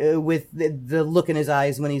with the look in his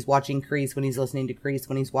eyes when he's watching Kreese, when he's listening to Kreese,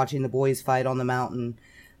 when he's watching the boys fight on the mountain,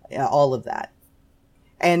 all of that.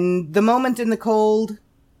 And the moment in the cold,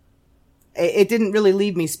 it didn't really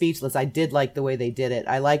leave me speechless. I did like the way they did it.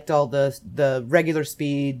 I liked all the regular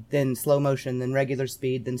speed, then slow motion, then regular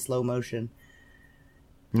speed, then slow motion.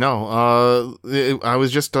 No, I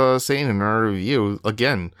was just saying in our review,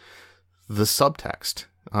 again, the subtext.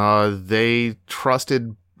 They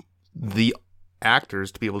trusted the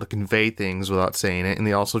actors to be able to convey things without saying it, and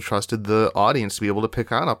they also trusted the audience to be able to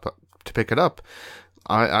pick it up.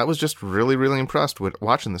 I was just really, really impressed with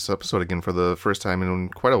watching this episode again for the first time in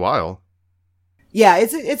quite a while. Yeah,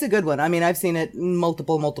 it's a good one. I mean, I've seen it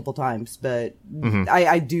multiple times, but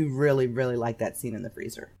I do really, really like that scene in the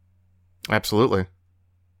freezer. Absolutely.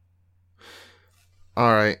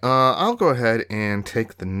 All right, I'll go ahead and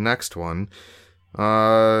take the next one.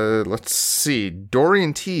 Let's see.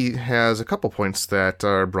 Dorian T has a couple points that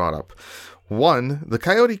are brought up. One, the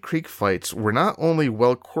Coyote Creek fights were not only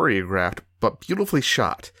well choreographed, but beautifully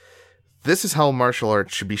shot. This is how martial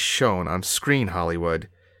arts should be shown on screen, Hollywood.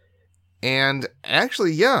 And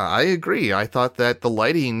actually, yeah, I agree. I thought that the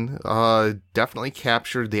lighting definitely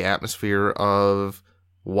captured the atmosphere of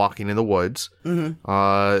walking in the woods.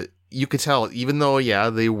 Mm-hmm. You could tell, even though, yeah,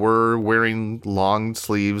 they were wearing long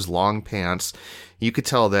sleeves, long pants, you could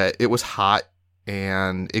tell that it was hot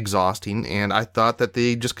and exhausting, and I thought that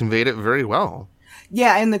they just conveyed it very well.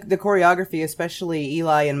 Yeah, and the choreography, especially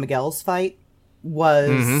Eli and Miguel's fight,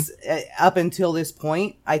 was up until this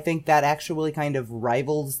point, I think that actually kind of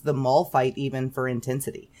rivals the mall fight even for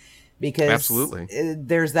intensity, because absolutely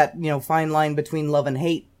there's that fine line between love and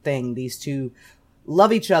hate thing. These two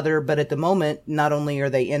love each other, but at the moment, not only are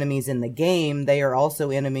they enemies in the game, they are also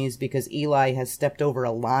enemies because Eli has stepped over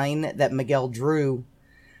a line that Miguel drew,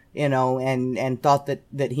 and thought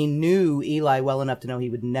that he knew Eli well enough to know he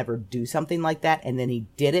would never do something like that, and then he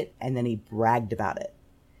did it, and then he bragged about it.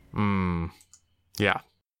 Yeah.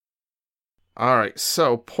 All right,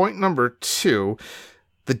 so point number 2,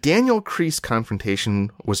 the Daniel-Kreese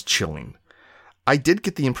confrontation was chilling. I did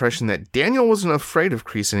get the impression that Daniel wasn't afraid of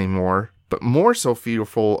Kreese anymore, but more so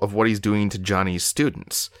fearful of what he's doing to Johnny's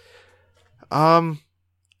students. I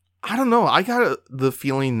don't know. I got the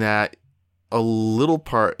feeling that a little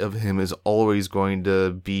part of him is always going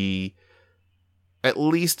to be at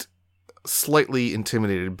least slightly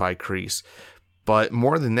intimidated by Kreese. But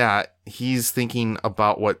more than that, he's thinking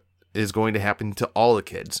about what is going to happen to all the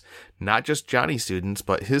kids. Not just Johnny's students,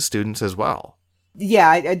 but his students as well. Yeah,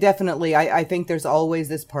 I definitely. I think there's always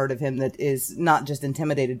this part of him that is not just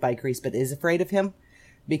intimidated by Kreese, but is afraid of him.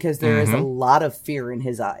 Because there is a lot of fear in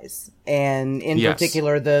his eyes. And in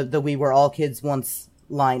particular, the "we were all kids once"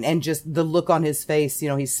 line. And just the look on his face,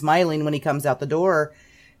 he's smiling when he comes out the door.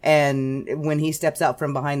 And when he steps out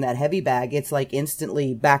from behind that heavy bag, it's like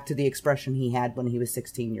instantly back to the expression he had when he was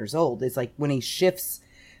 16 years old. It's like when he shifts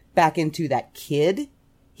back into that kid,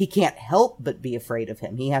 he can't help but be afraid of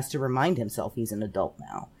him. He has to remind himself he's an adult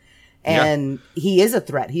now. And he is a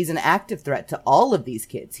threat. He's an active threat to all of these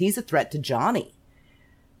kids. He's a threat to Johnny.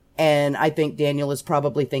 And I think Daniel is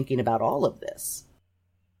probably thinking about all of this.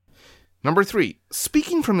 Number 3,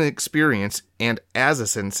 speaking from experience and as a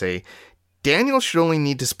sensei, Daniel should only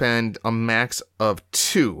need to spend a max of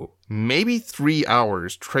 2, maybe 3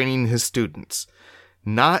 hours training his students,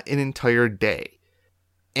 not an entire day.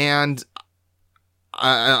 And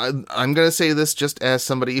I'm going to say this just as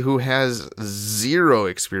somebody who has 0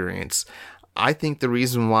 experience. I think the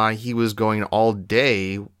reason why he was going all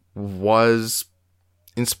day was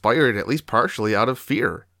inspired, at least partially, out of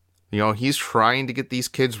fear. He's trying to get these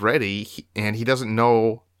kids ready, and he doesn't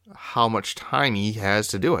know how much time he has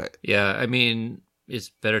to do it. Yeah, I mean, it's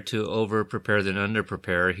better to over-prepare than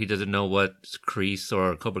under-prepare. He doesn't know what Kreese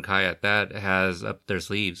or Cobra Kai at that has up their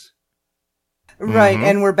sleeves. Right,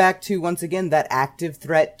 and we're back to, once again, that active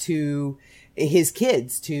threat to his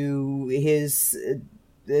kids, to his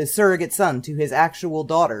surrogate son, to his actual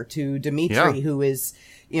daughter, to Dimitri, who is,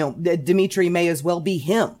 Dimitri may as well be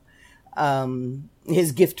him.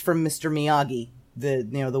 His gift from Mr. Miyagi,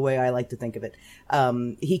 the way I like to think of it.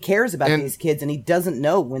 He cares about these kids, and he doesn't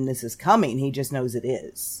know when this is coming. He just knows it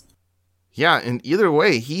is. Yeah, and either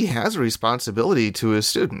way, he has a responsibility to his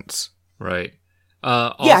students. Right.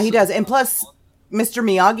 Yeah, he does. And plus, Mr.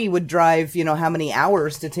 Miyagi would drive, how many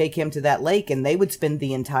hours to take him to that lake, and they would spend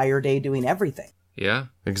the entire day doing everything. Yeah.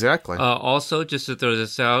 Exactly. Also, just to throw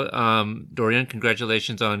this out, Dorian,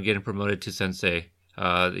 congratulations on getting promoted to sensei.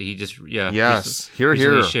 He just, Yes, here.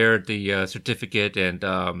 shared the certificate, and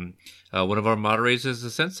one of our moderators is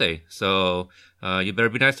a sensei. So you better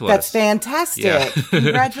be nice to us. That's fantastic. Yeah.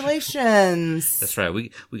 Congratulations. That's right.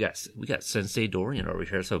 We got Sensei Dorian over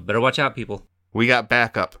here. So better watch out, people. We got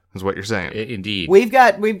backup, is what you're saying. Indeed. We've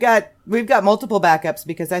got multiple backups,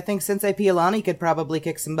 because I think Sensei Pialani could probably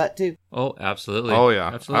kick some butt too. Oh, absolutely. Oh yeah,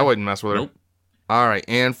 absolutely. I wouldn't mess with her. Nope. All right,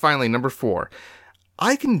 and finally, number 4.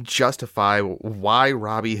 I can justify why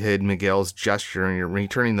Robbie hid Miguel's gesture in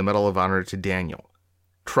returning the Medal of Honor to Daniel.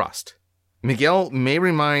 Trust. Miguel may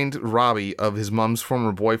remind Robbie of his mom's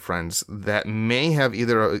former boyfriends that may have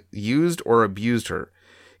either used or abused her.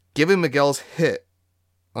 Given that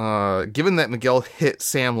Miguel hit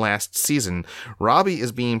Sam last season, Robbie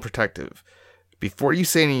is being protective. Before you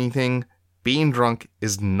say anything, being drunk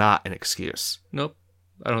is not an excuse. Nope.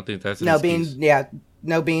 I don't think that's an excuse.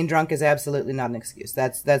 Being drunk is absolutely not an excuse.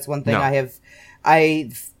 That's one thing No.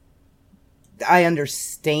 I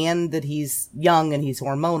understand that he's young and he's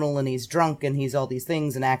hormonal and he's drunk and he's all these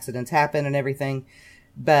things and accidents happen and everything.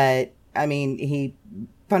 But, I mean, he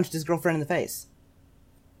punched his girlfriend in the face.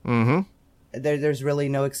 Mm-hmm. There's really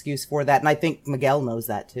no excuse for that. And I think Miguel knows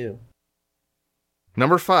that too.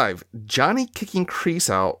 Number 5, Johnny kicking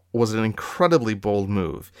Kreese out was an incredibly bold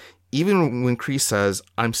move. Even when Kreese says,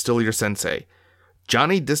 "I'm still your sensei,"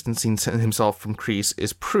 Johnny distancing himself from Kreese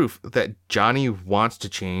is proof that Johnny wants to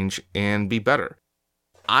change and be better.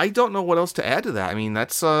 I don't know what else to add to that. I mean,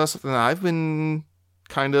 that's something that I've been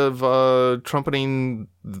kind of trumpeting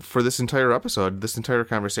for this entire episode, this entire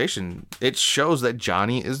conversation. It shows that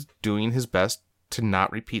Johnny is doing his best to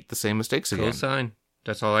not repeat the same mistakes again. Cool sign.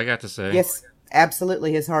 That's all I got to say. Yes,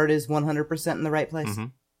 absolutely. His heart is 100% in the right place. Mm-hmm.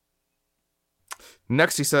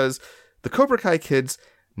 Next, he says, the Cobra Kai kids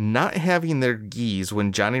not having their gis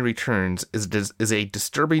when Johnny returns is a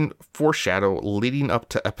disturbing foreshadow leading up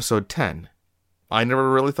to episode 10. I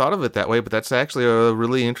never really thought of it that way, but that's actually a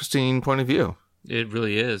really interesting point of view. It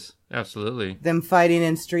really is. Absolutely. Them fighting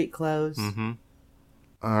in street clothes. Mm-hmm.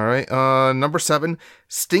 All right. Number 7,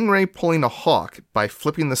 Stingray pulling a hawk by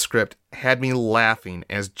flipping the script had me laughing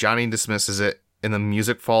as Johnny dismisses it and the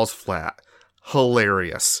music falls flat.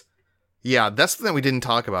 Hilarious. Yeah, that's the thing we didn't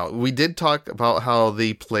talk about. We did talk about how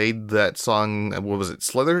they played that song, what was it,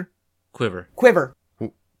 Slither? Quiver.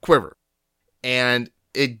 And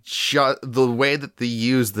it the way that they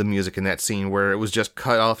used the music in that scene where it was just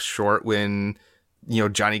cut off short when,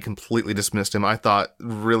 Johnny completely dismissed him, I thought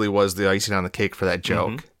really was the icing on the cake for that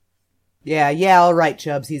joke. Mm-hmm. Yeah, all right,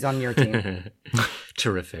 Chubbs, he's on your team.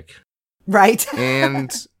 Terrific. Right.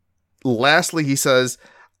 And lastly, he says,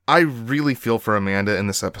 I really feel for Amanda in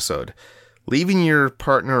this episode. Leaving your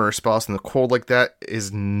partner or spouse in the cold like that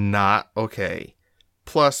is not okay.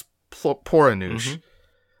 Plus, poor Anush.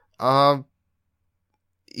 Mm-hmm.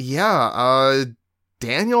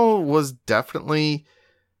 Daniel was definitely...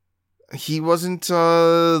 He wasn't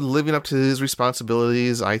living up to his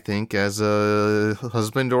responsibilities, I think, as a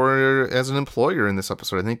husband or as an employer in this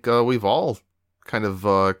episode. I think we've all kind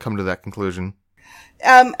of come to that conclusion.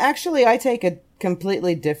 Actually, I take a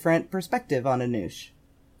completely different perspective on Anush.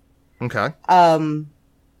 Okay.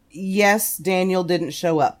 Yes, Daniel didn't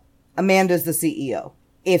show up. Amanda's the CEO.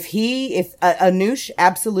 If Anush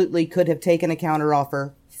absolutely could have taken a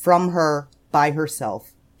counteroffer from her by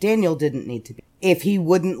herself, Daniel didn't need to be. If he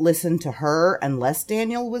wouldn't listen to her unless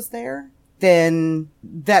Daniel was there, then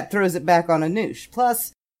that throws it back on Anush.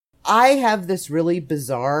 Plus, I have this really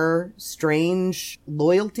bizarre, strange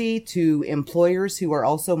loyalty to employers who are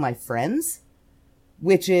also my friends,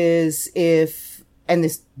 which is and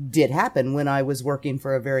this did happen when I was working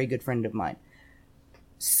for a very good friend of mine.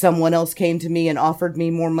 Someone else came to me and offered me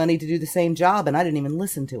more money to do the same job, and I didn't even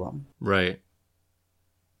listen to him. Right.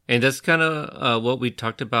 And that's kind of what we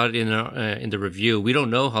talked about in the review. We don't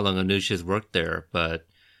know how long Anush has worked there, but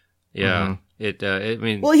yeah,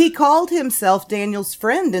 Well, he called himself Daniel's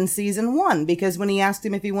friend in season 1 because when he asked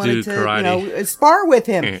him if he wanted to, spar with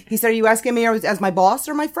him, he said, "Are you asking me as my boss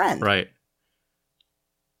or my friend?" Right.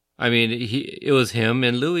 I mean, it was him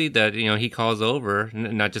and Louis that he calls over,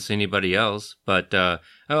 not just anybody else. But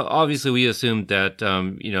obviously, we assumed that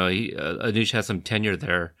Anush has some tenure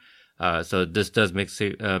there. So this does makes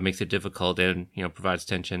it difficult and provides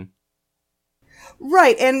tension.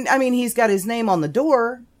 Right, and I mean he's got his name on the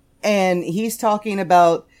door, and he's talking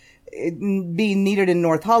about being needed in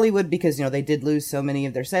North Hollywood because they did lose so many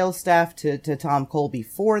of their sales staff to Tom Cole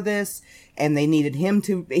before this, and they needed him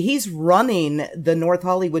to. He's running the North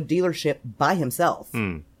Hollywood dealership by himself.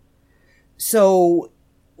 So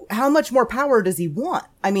how much more power does he want?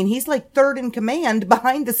 I mean, he's like third in command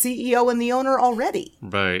behind the CEO and the owner already.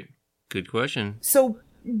 Right. Good question. So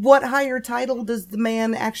what higher title does the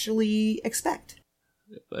man actually expect?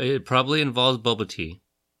 It probably involves boba tea.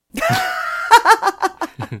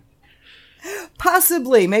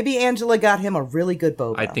 Possibly. Maybe Angela got him a really good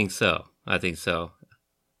boba. I think so.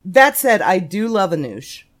 That said, I do love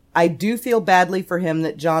Anush. I do feel badly for him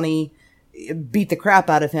that Johnny beat the crap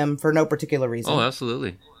out of him for no particular reason. Oh,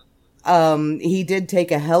 absolutely. He did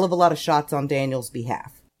take a hell of a lot of shots on Daniel's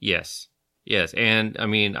behalf. Yes, and I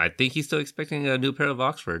mean, I think he's still expecting a new pair of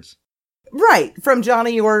Oxfords. Right, from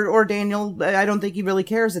Johnny or Daniel. I don't think he really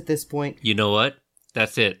cares at this point. You know what?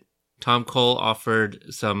 That's it. Tom Cole offered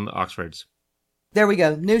some Oxfords. There we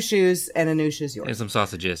go. New shoes, and Anush is yours. And some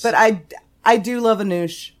sausages. But I do love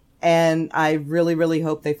Anush, and I really, really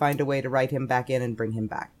hope they find a way to write him back in and bring him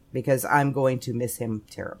back, because I'm going to miss him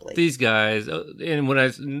terribly. These guys, and when I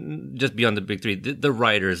just beyond the big three, the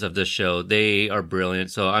writers of this show, they are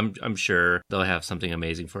brilliant. So I'm sure they'll have something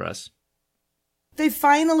amazing for us. They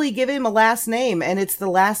finally give him a last name, and it's the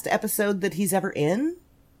last episode that he's ever in?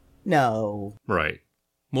 No. Right.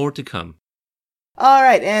 More to come. All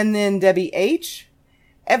right, and then Debbie H.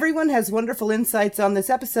 Everyone has wonderful insights on this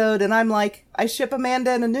episode, and I'm like, I ship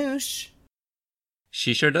Amanda and Anush.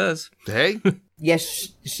 She sure does. Hey. Yes,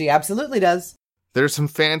 she absolutely does. There's some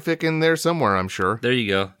fanfic in there somewhere, I'm sure. There you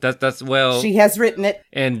go. That's well, She has written it.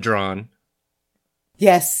 and drawn.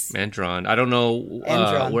 Yes. And drawn. I don't know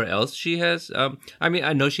drawn. where else she has. I mean,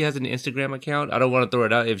 I know she has an Instagram account. I don't want to throw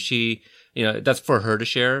it out if she, that's for her to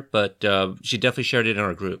share, but she definitely shared it in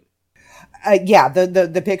our group. Yeah,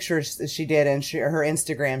 the pictures she did and her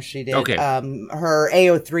Instagram she did. Okay. Her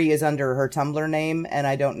AO3 is under her Tumblr name, and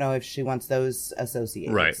I don't know if she wants those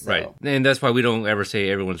associated. Right, so. right. And that's why we don't ever say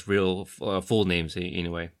everyone's real full names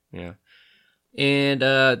anyway. Yeah. And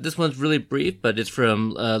this one's really brief, but it's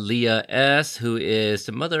from Leah S., who is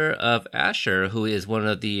the mother of Asher, who is one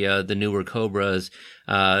of the newer Cobras.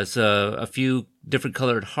 So a few different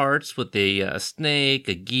colored hearts with a snake,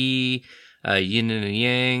 a gi, a yin and a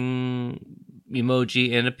yang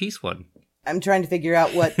emoji, and a peace one. I'm trying to figure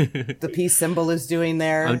out what the peace symbol is doing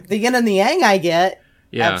there. The yin and the yang I get.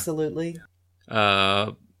 Yeah. Absolutely.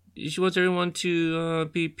 She wants everyone to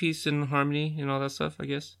be peace and harmony and all that stuff, I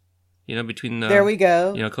guess. Between there we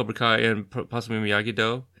go. Cobra Kai and possibly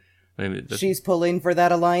Miyagi-Do. She's pulling for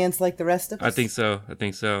that alliance like the rest of us. I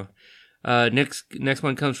think so. Next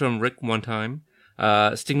one comes from Rick One Time.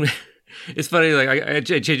 Stingray. It's funny, like I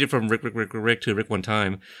changed it from Rick to Rick One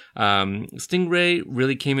Time. Stingray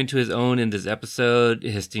really came into his own in this episode.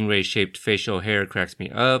 His stingray-shaped facial hair cracks me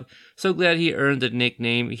up. So glad he earned the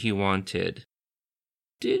nickname he wanted.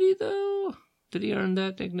 Did he though? Did he earn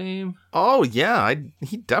that nickname? Oh, yeah,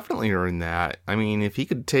 he definitely earned that. I mean, if he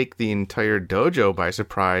could take the entire dojo by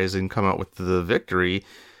surprise and come out with the victory,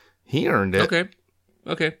 he earned it.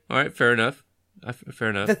 Okay, all right, fair enough.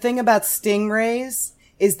 The thing about stingrays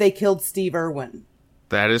is they killed Steve Irwin.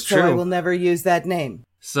 That is true. So I will never use that name.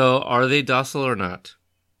 So, are they docile or not?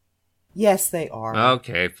 Yes, they are.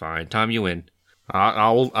 Okay, fine. Tom, you win.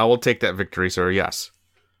 I will take that victory, sir, yes.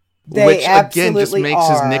 They Which, again, just absolutely makes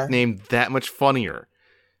his are. nickname that much funnier.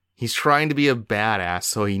 He's trying to be a badass,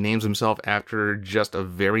 so he names himself after just a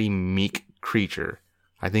very meek creature.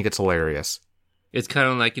 I think it's hilarious. It's kind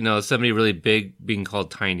of like, somebody really big being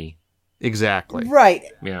called tiny. Exactly. Right.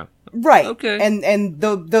 Yeah. Right. Okay. And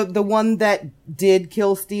the one that did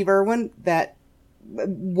kill Steve Irwin, that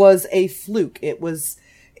was a fluke.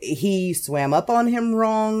 He swam up on him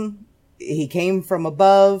wrong. He came from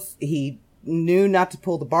above. He knew not to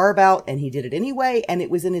pull the barb out, and he did it anyway, and it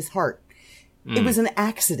was in his heart. It was an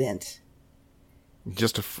accident.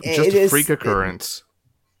 Just a freak occurrence.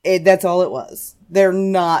 That's all it was. They're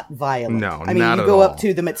not violent. No, I mean, not you at go all. up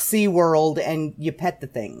to them at SeaWorld and you pet the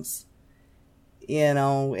things.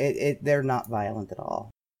 They're not violent at all.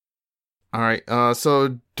 All right,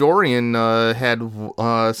 so Dorian had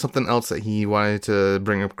something else that he wanted to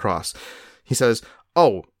bring across. He says,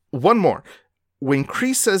 oh, one more. When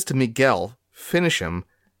Kreese says to Miguel, finish him,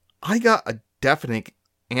 I got a definite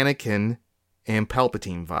Anakin and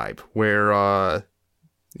Palpatine vibe, where,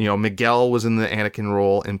 Miguel was in the Anakin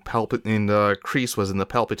role and Kreese was in the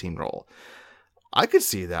Palpatine role. I could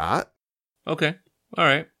see that. Okay, all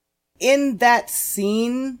right. In that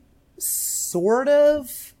scene, sort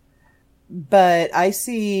of, but I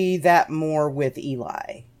see that more with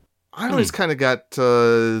Eli. I always kind of got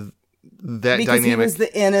that because dynamic. He was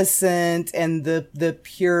the innocent and the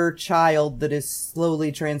pure child that is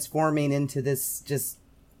slowly transforming into this just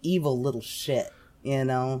evil little shit,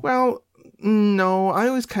 Well, no, I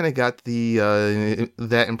always kind of got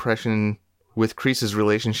that impression with Kreese's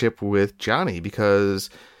relationship with Johnny, because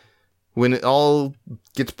when it all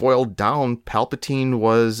gets boiled down, Palpatine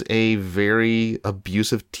was a very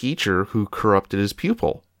abusive teacher who corrupted his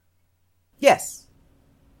pupil. Yes.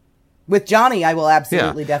 With Johnny, I will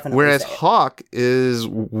absolutely definitely Whereas say it. Hawk is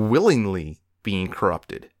willingly being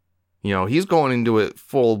corrupted. He's going into it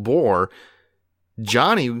full bore.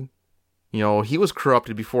 Johnny, he was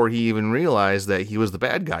corrupted before he even realized that he was the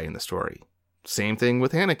bad guy in the story. Same thing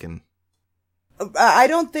with Anakin. I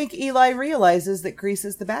don't think Eli realizes that Kreese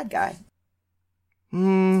is the bad guy.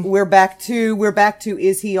 We're back to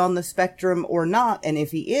is he on the spectrum or not? And if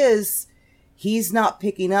he is, he's not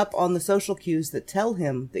picking up on the social cues that tell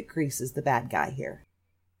him that Kreese is the bad guy here.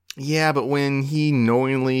 Yeah, but when he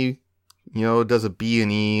knowingly, does a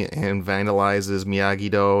B&E and vandalizes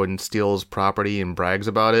Miyagi-Do and steals property and brags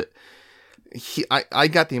about it, I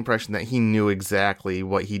got the impression that he knew exactly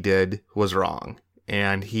what he did was wrong,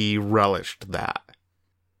 and he relished that.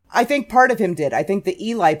 I think part of him did. I think the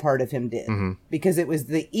Eli part of him did. Mm-hmm. Because it was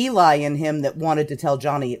the Eli in him that wanted to tell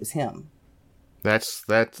Johnny it was him.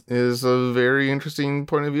 That is a very interesting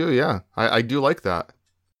point of view, yeah. I do like that.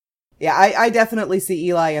 Yeah, I definitely see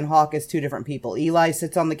Eli and Hawk as two different people. Eli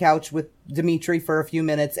sits on the couch with Dimitri for a few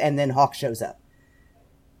minutes, and then Hawk shows up.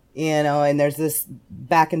 And there's this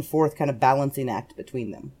back and forth kind of balancing act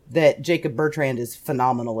between them that Jacob Bertrand is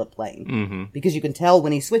phenomenal at playing, because you can tell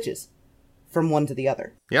when he switches from one to the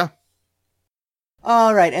other. Yeah.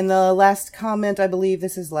 All right, and the last comment, I believe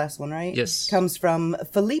this is the last one, right? Yes. Comes from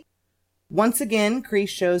Philippe. Once again, Kreese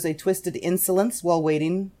shows a twisted insolence while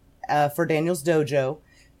waiting for Daniel's dojo,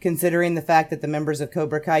 considering the fact that the members of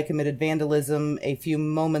Cobra Kai committed vandalism a few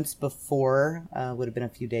moments before, would have been a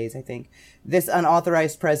few days, I think. This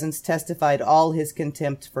unauthorized presence testified all his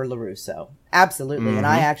contempt for LaRusso. Absolutely, and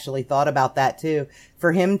I actually thought about that too.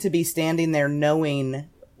 For him to be standing there knowing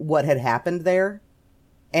what had happened there,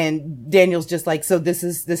 and Daniel's just like, so this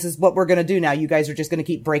is what we're going to do now. You guys are just going to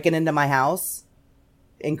keep breaking into my house.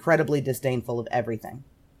 Incredibly disdainful of everything.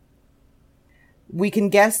 We can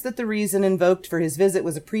guess that the reason invoked for his visit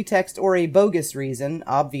was a pretext or a bogus reason.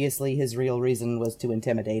 Obviously, his real reason was to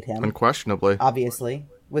intimidate him. Unquestionably. Obviously,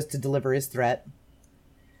 was to deliver his threat.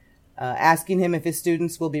 Asking him if his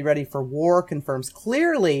students will be ready for war confirms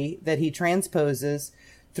clearly that he transposes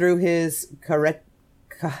through his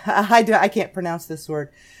I can't pronounce this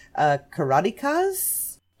word.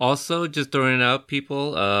 Karatekas? Also, just throwing it out,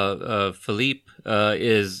 people, Philippe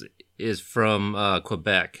is from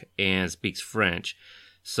Quebec and speaks French.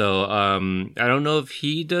 So I don't know if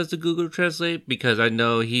he does the Google Translate, because I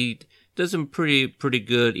know he does some pretty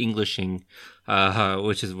good Englishing,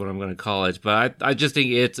 which is what I'm going to call it. But I just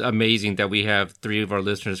think it's amazing that we have 3 of our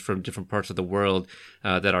listeners from different parts of the world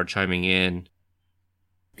that are chiming in.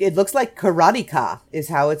 It looks like karateka is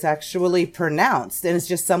how it's actually pronounced, and it's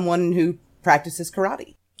just someone who practices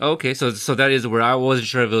karate. Okay, so that is where I wasn't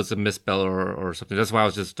sure if it was a misspell or something. That's why I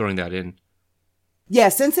was just throwing that in. Yeah,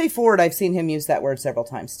 Sensei Ford, I've seen him use that word several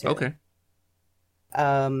times too. Okay.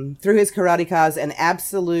 Through his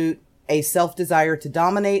karatekas, a self-desire to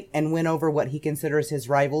dominate and win over what he considers his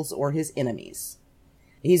rivals or his enemies.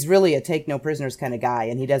 He's really a take-no-prisoners kind of guy,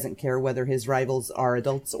 and he doesn't care whether his rivals are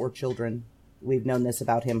adults or children. We've known this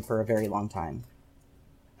about him for a very long time.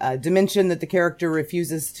 Dimension that the character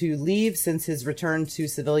refuses to leave since his return to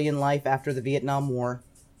civilian life after the Vietnam War.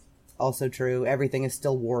 Also true. Everything is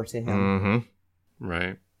still war to him. Mm-hmm.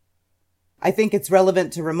 Right. I think it's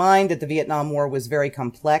relevant to remind that the Vietnam War was very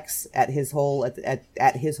complex at his hole at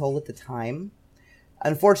the time.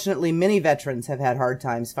 Unfortunately, many veterans have had hard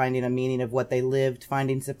times finding a meaning of what they lived,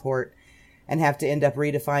 finding support, and have to end up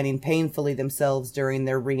redefining painfully themselves during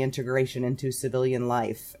their reintegration into civilian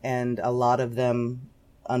life. And a lot of them,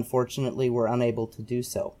 unfortunately, were unable to do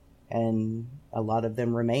so. And a lot of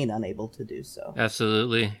them remain unable to do so.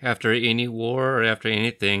 Absolutely. After any war or after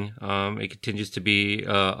anything, it continues to be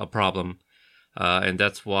a problem. And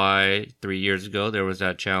that's why 3 years ago there was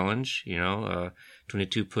that challenge,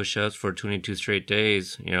 22 push-ups for 22 straight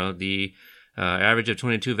days. The average of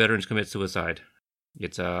 22 veterans commit suicide.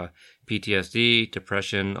 It's PTSD,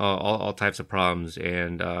 depression, all types of problems,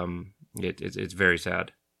 and it's very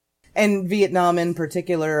sad. And Vietnam in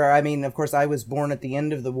particular, I mean, of course, I was born at the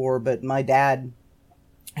end of the war, but my dad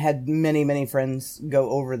had many, many friends go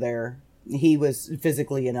over there. He was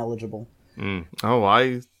physically ineligible.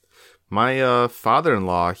 My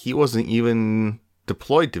father-in-law, he wasn't even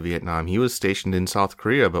deployed to Vietnam. He was stationed in South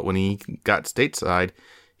Korea, but when he got stateside,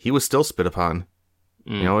 he was still spit upon.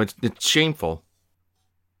 It's shameful.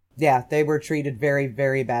 Yeah, they were treated very,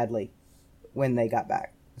 very badly when they got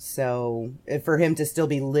back. So for him to still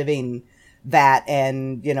be living that,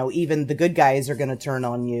 and, even the good guys are going to turn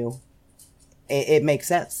on you, it makes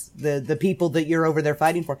sense. The people that you're over there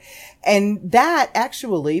fighting for. And that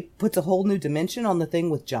actually puts a whole new dimension on the thing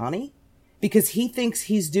with Johnny, because he thinks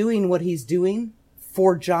he's doing what he's doing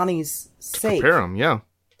for Johnny's sake. Prepare him, yeah.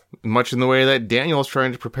 Much in the way that Daniel's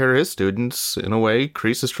trying to prepare his students, in a way,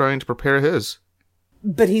 Kreese is trying to prepare his.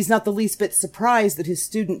 But he's not the least bit surprised that his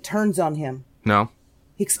student turns on him. No.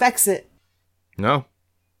 He expects it. No.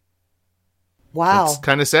 Wow. It's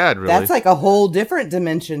kind of sad, really. That's like a whole different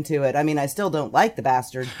dimension to it. I mean, I still don't like the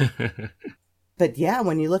bastard. But yeah,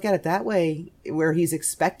 when you look at it that way, where he's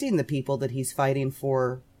expecting the people that he's fighting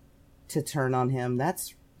for to turn on him,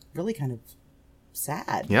 that's really kind of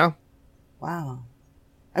sad. Yeah. Wow.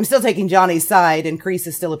 I'm still taking Johnny's side, and Kreese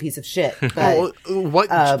is still a piece of shit. But, what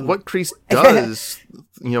Kreese does,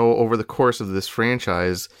 over the course of this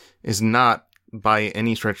franchise is not by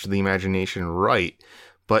any stretch of the imagination right.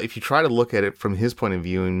 But if you try to look at it from his point of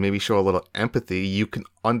view and maybe show a little empathy, you can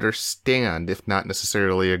understand, if not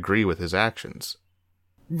necessarily agree with his actions.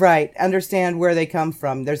 Right. Understand where they come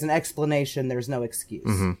from. There's an explanation. There's no excuse.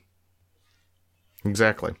 Mm-hmm.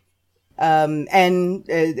 Exactly. And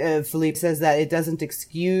Philippe says that it doesn't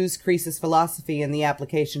excuse Kreese's philosophy and the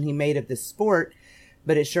application he made of this sport,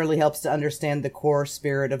 but it surely helps to understand the core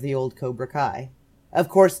spirit of the old Cobra Kai. Of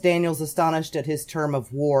course, Daniel's astonished at his term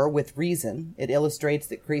of war with reason. It illustrates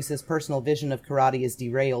that Kreese's personal vision of karate is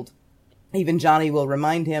derailed. Even Johnny will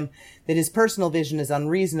remind him that his personal vision is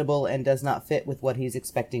unreasonable and does not fit with what he's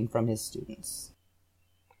expecting from his students.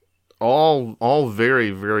 All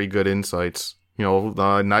very, very good insights.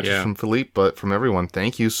 Not just from Philippe, but from everyone.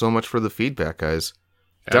 Thank you so much for the feedback, guys.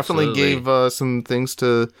 Absolutely. Definitely gave some things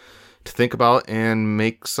to think about and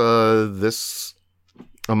makes this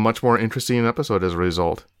a much more interesting episode as a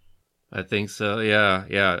result. I think so.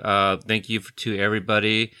 Yeah. Thank you to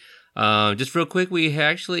everybody. Just real quick, we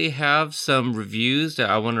actually have some reviews that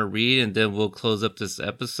I want to read, and then we'll close up this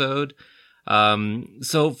episode.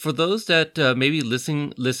 So for those that maybe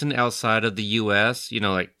listen outside of the U.S.,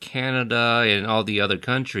 like Canada and all the other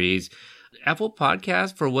countries, Apple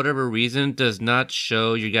Podcast, for whatever reason, does not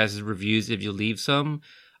show your guys' reviews if you leave some.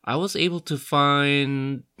 I was able to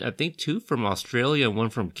find, I think, 2 from Australia and 1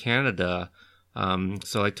 from Canada.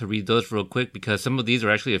 So I like to read those real quick because some of these are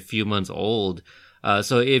actually a few months old.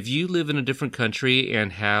 So if you live in a different country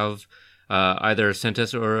and have either sent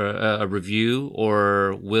us or a review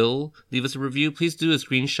or will leave us a review, please do a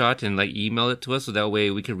screenshot and email it to us so that way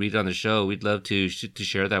we can read it on the show. We'd love to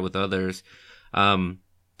share that with others.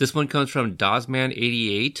 This one comes from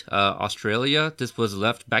Dosman88, Australia. This was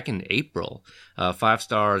left back in April. 5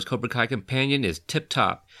 stars. Cobra Kai Companion is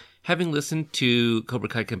tip-top. Having listened to Cobra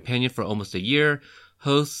Kai Companion for almost a year,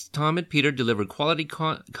 hosts Tom and Peter deliver quality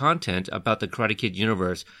content about the Karate Kid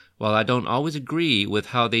universe. While I don't always agree with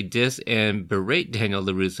how they diss and berate Daniel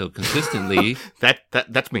LaRusso consistently...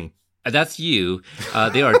 That's me. That's you.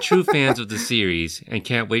 They are true fans of the series and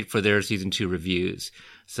can't wait for their season 2 reviews.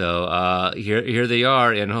 So here they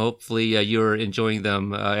are, and hopefully you're enjoying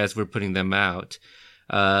them as we're putting them out.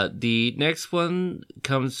 The next one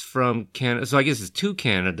comes from Canada. So I guess it's 2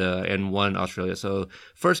 Canada and 1 Australia. So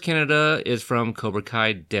first Canada is from Cobra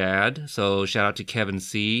Kai Dad. So shout out to Kevin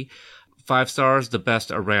C. 5 stars, the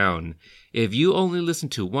best around. If you only listen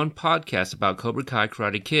to one podcast about Cobra Kai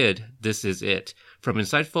Karate Kid, this is it. From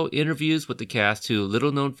insightful interviews with the cast to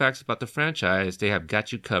little-known facts about the franchise, they have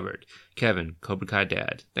got you covered. Kevin, Cobra Kai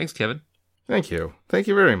Dad. Thanks, Kevin. Thank you. Thank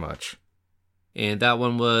you very much. And that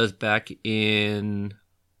one was back in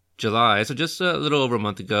July, so just a little over a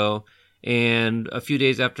month ago. And a few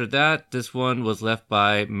days after that, this one was left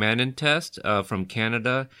by Manon Test from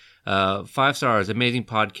Canada. 5 stars, amazing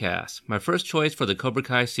podcast. My first choice for the Cobra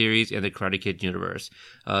Kai series and the Karate Kid universe.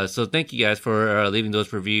 So thank you guys for leaving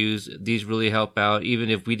those reviews. These really help out.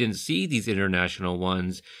 Even if we didn't see these international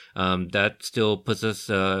ones, that still puts us,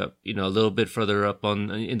 a little bit further up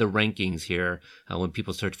in the rankings here when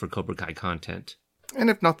people search for Cobra Kai content. And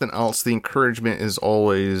if nothing else, the encouragement is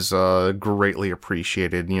always greatly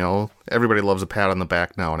appreciated. Everybody loves a pat on the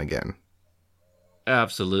back now and again.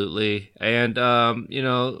 Absolutely. And,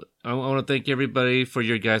 I want to thank everybody for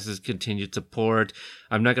your guys' continued support.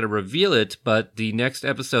 I'm not going to reveal it, but the next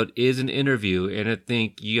episode is an interview, and I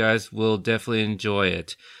think you guys will definitely enjoy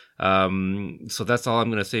it. So that's all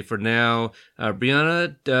I'm going to say for now.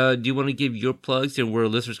 Brianna, do you want to give your plugs and where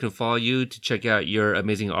listeners can follow you to check out your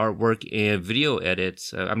amazing artwork and video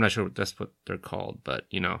edits? I'm not sure that's what they're called, but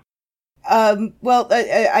Well,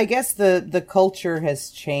 I guess the culture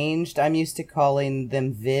has changed. I'm used to calling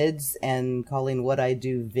them vids and calling what I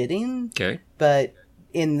do vidding. Okay. But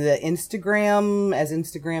in the Instagram, as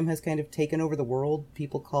Instagram has kind of taken over the world,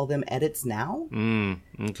 people call them edits now.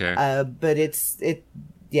 Okay. But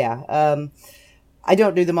I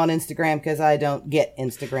don't do them on Instagram because I don't get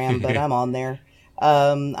Instagram, but I'm on there.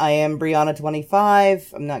 I am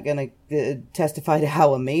Brianna25. I'm not going to testify to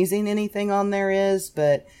how amazing anything on there is,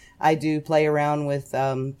 but I do play around with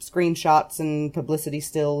screenshots and publicity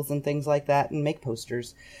stills and things like that and make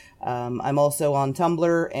posters. I'm also on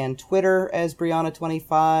Tumblr and Twitter as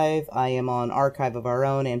Brianna25. I am on Archive of Our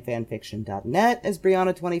Own and fanfiction.net as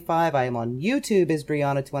Brianna25. I am on YouTube as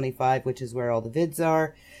Brianna25, which is where all the vids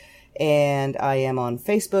are. And I am on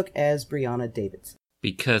Facebook as Brianna Davidson.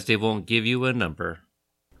 Because they won't give you a number.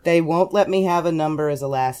 They won't let me have a number as a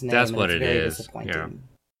last name. That's what it is. Disappointing. Yeah.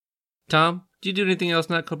 Tom, do you do anything else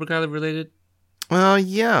not Cobra Kai related?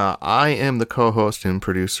 Yeah. I am the co-host and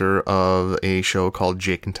producer of a show called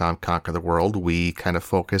Jake and Tom Conquer the World. We kind of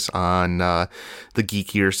focus on the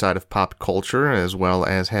geekier side of pop culture, as well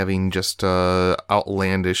as having just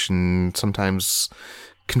outlandish and sometimes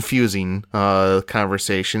confusing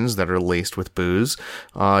conversations that are laced with booze.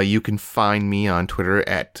 You can find me on Twitter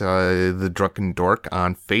at The Drunken Dork.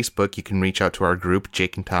 On Facebook, you can reach out to our group.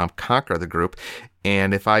 Jake and Tom Conquer the group.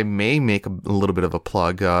 And if I may make a little bit of a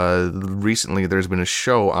plug, recently there's been a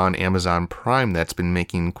show on Amazon Prime that's been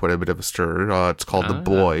making quite a bit of a stir. It's called The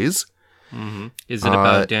Boys. Mm-hmm. Is it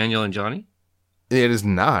about Daniel and Johnny? It is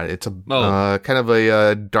not. It's a kind of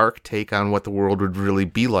a dark take on what the world would really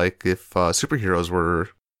be like if superheroes were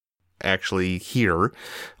actually here.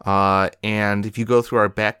 And if you go through our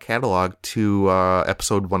back catalog to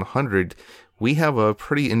episode 100, we have a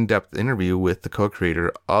pretty in-depth interview with the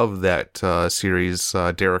co-creator of that series,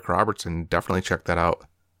 Derek Robertson. Definitely check that out.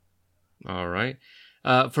 All right.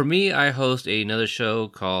 For me, I host another show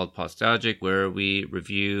called Postalgic, where we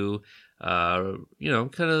review kind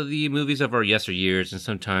of the movies of our yesteryears and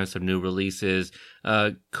sometimes some new releases.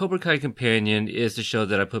 Cobra Kai Companion is the show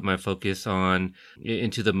that I put my focus on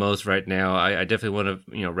into the most right now. I definitely want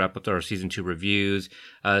to, wrap up our season 2 reviews.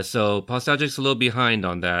 So Postalgic's a little behind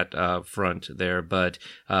on that, front there, but,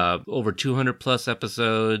 over 200 plus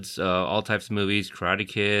episodes, all types of movies, Karate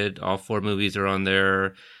Kid, all 4 movies are on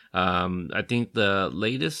there. I think the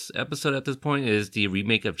latest episode at this point is the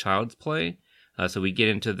remake of Child's Play. So we get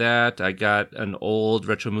into that. I got an old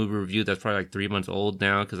retro movie review that's probably like 3 months old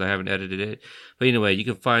now because I haven't edited it. But anyway, you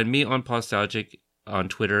can find me on Postalgic on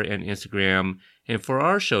Twitter and Instagram. And for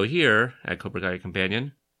our show here at Cobra Kai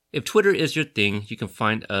Companion, if Twitter is your thing, you can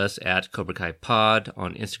find us at Cobra Kai Pod.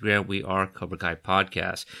 On Instagram, we are Cobra Kai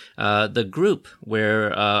Podcast. The group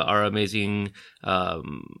where our amazing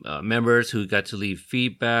members who got to leave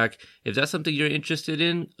feedback, if that's something you're interested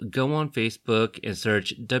in, go on Facebook and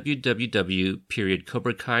search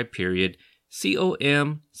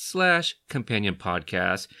www.cobracai.com/companion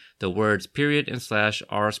podcast. The words period and slash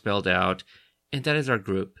are spelled out, and that is our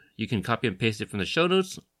group. You can copy and paste it from the show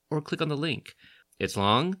notes or click on the link. It's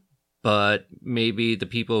long, but maybe the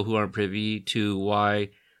people who aren't privy to why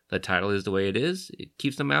the title is the way it is, it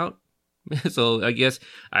keeps them out. So I guess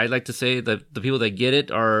I'd like to say that the people that get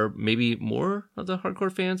it are maybe more of the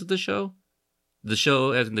hardcore fans of the show. The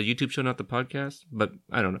show, as in the YouTube show, not the podcast. But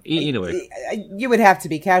I don't know. Anyway. You would have to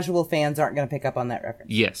be. Casual fans aren't going to pick up on that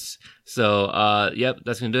reference. Yes. So, yep,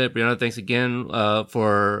 that's going to do it. Brianna, thanks again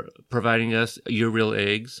for providing us your real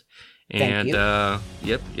eggs. And, Thank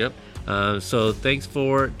you. Yep. So thanks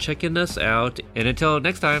for checking us out. And until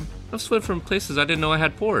next time, I've swim from places I didn't know I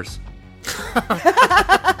had pores.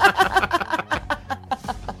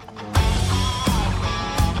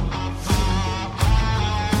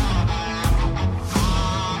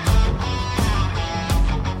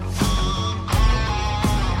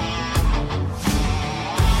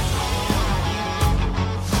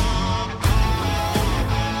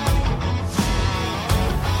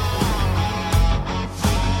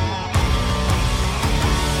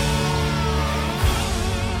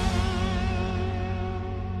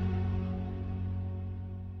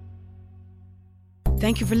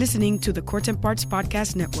 Thank you for listening to the Court and Parts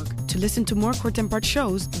Podcast Network. To listen to more Court and Parts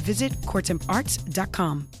shows, visit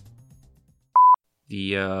courtandarts.com.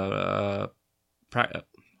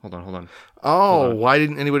 Hold on. Why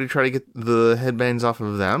didn't anybody try to get the headbands off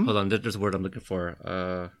of them? Hold on, there's a word I'm looking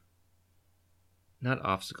for. Not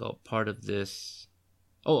obstacle. Part of this.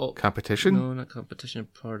 Competition? No, not competition.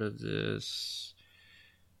 Part of this.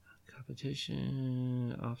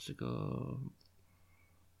 Competition. Obstacle.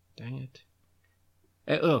 Dang it.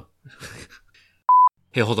 Hey,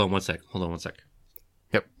 hold on one sec.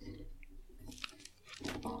 Yep.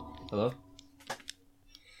 Hello?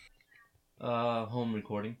 Home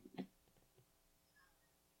recording.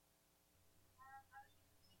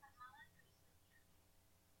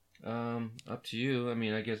 Up to you. I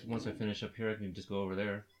mean, I guess once I finish up here, I can just go over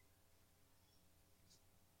there.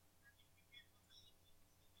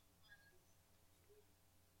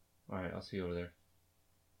 Alright, I'll see you over there.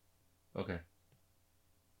 Okay.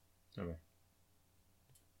 Okay.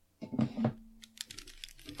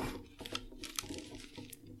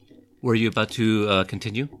 Were you about to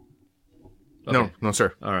continue? Okay. No,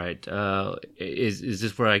 sir. All right. Is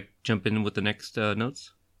this where I jump in with the next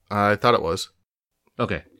notes? I thought it was.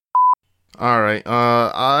 Okay. All right.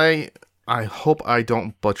 I hope I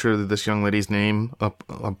don't butcher this young lady's name.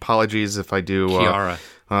 Apologies if I do. Kiara.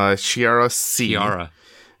 Shiara C.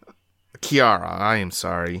 Kiara. I am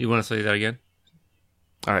sorry. You want to say that again?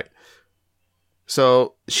 All right.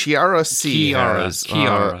 So Shiara C.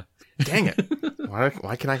 Kiara. Dang it!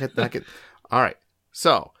 Why can I get that? All right.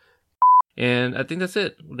 So. And I think that's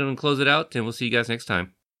it. We're gonna close it out, and we'll see you guys next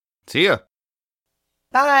time. See ya.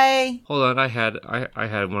 Bye. Hold on, I had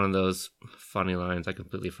one of those funny lines I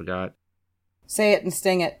completely forgot. Say it and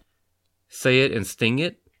sting it. Say it and sting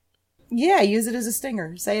it? Yeah, use it as a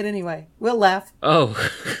stinger. Say it anyway. We'll laugh. Oh.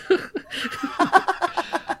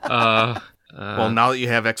 Well, now that you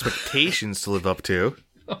have expectations to live up to.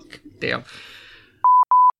 Oh, damn.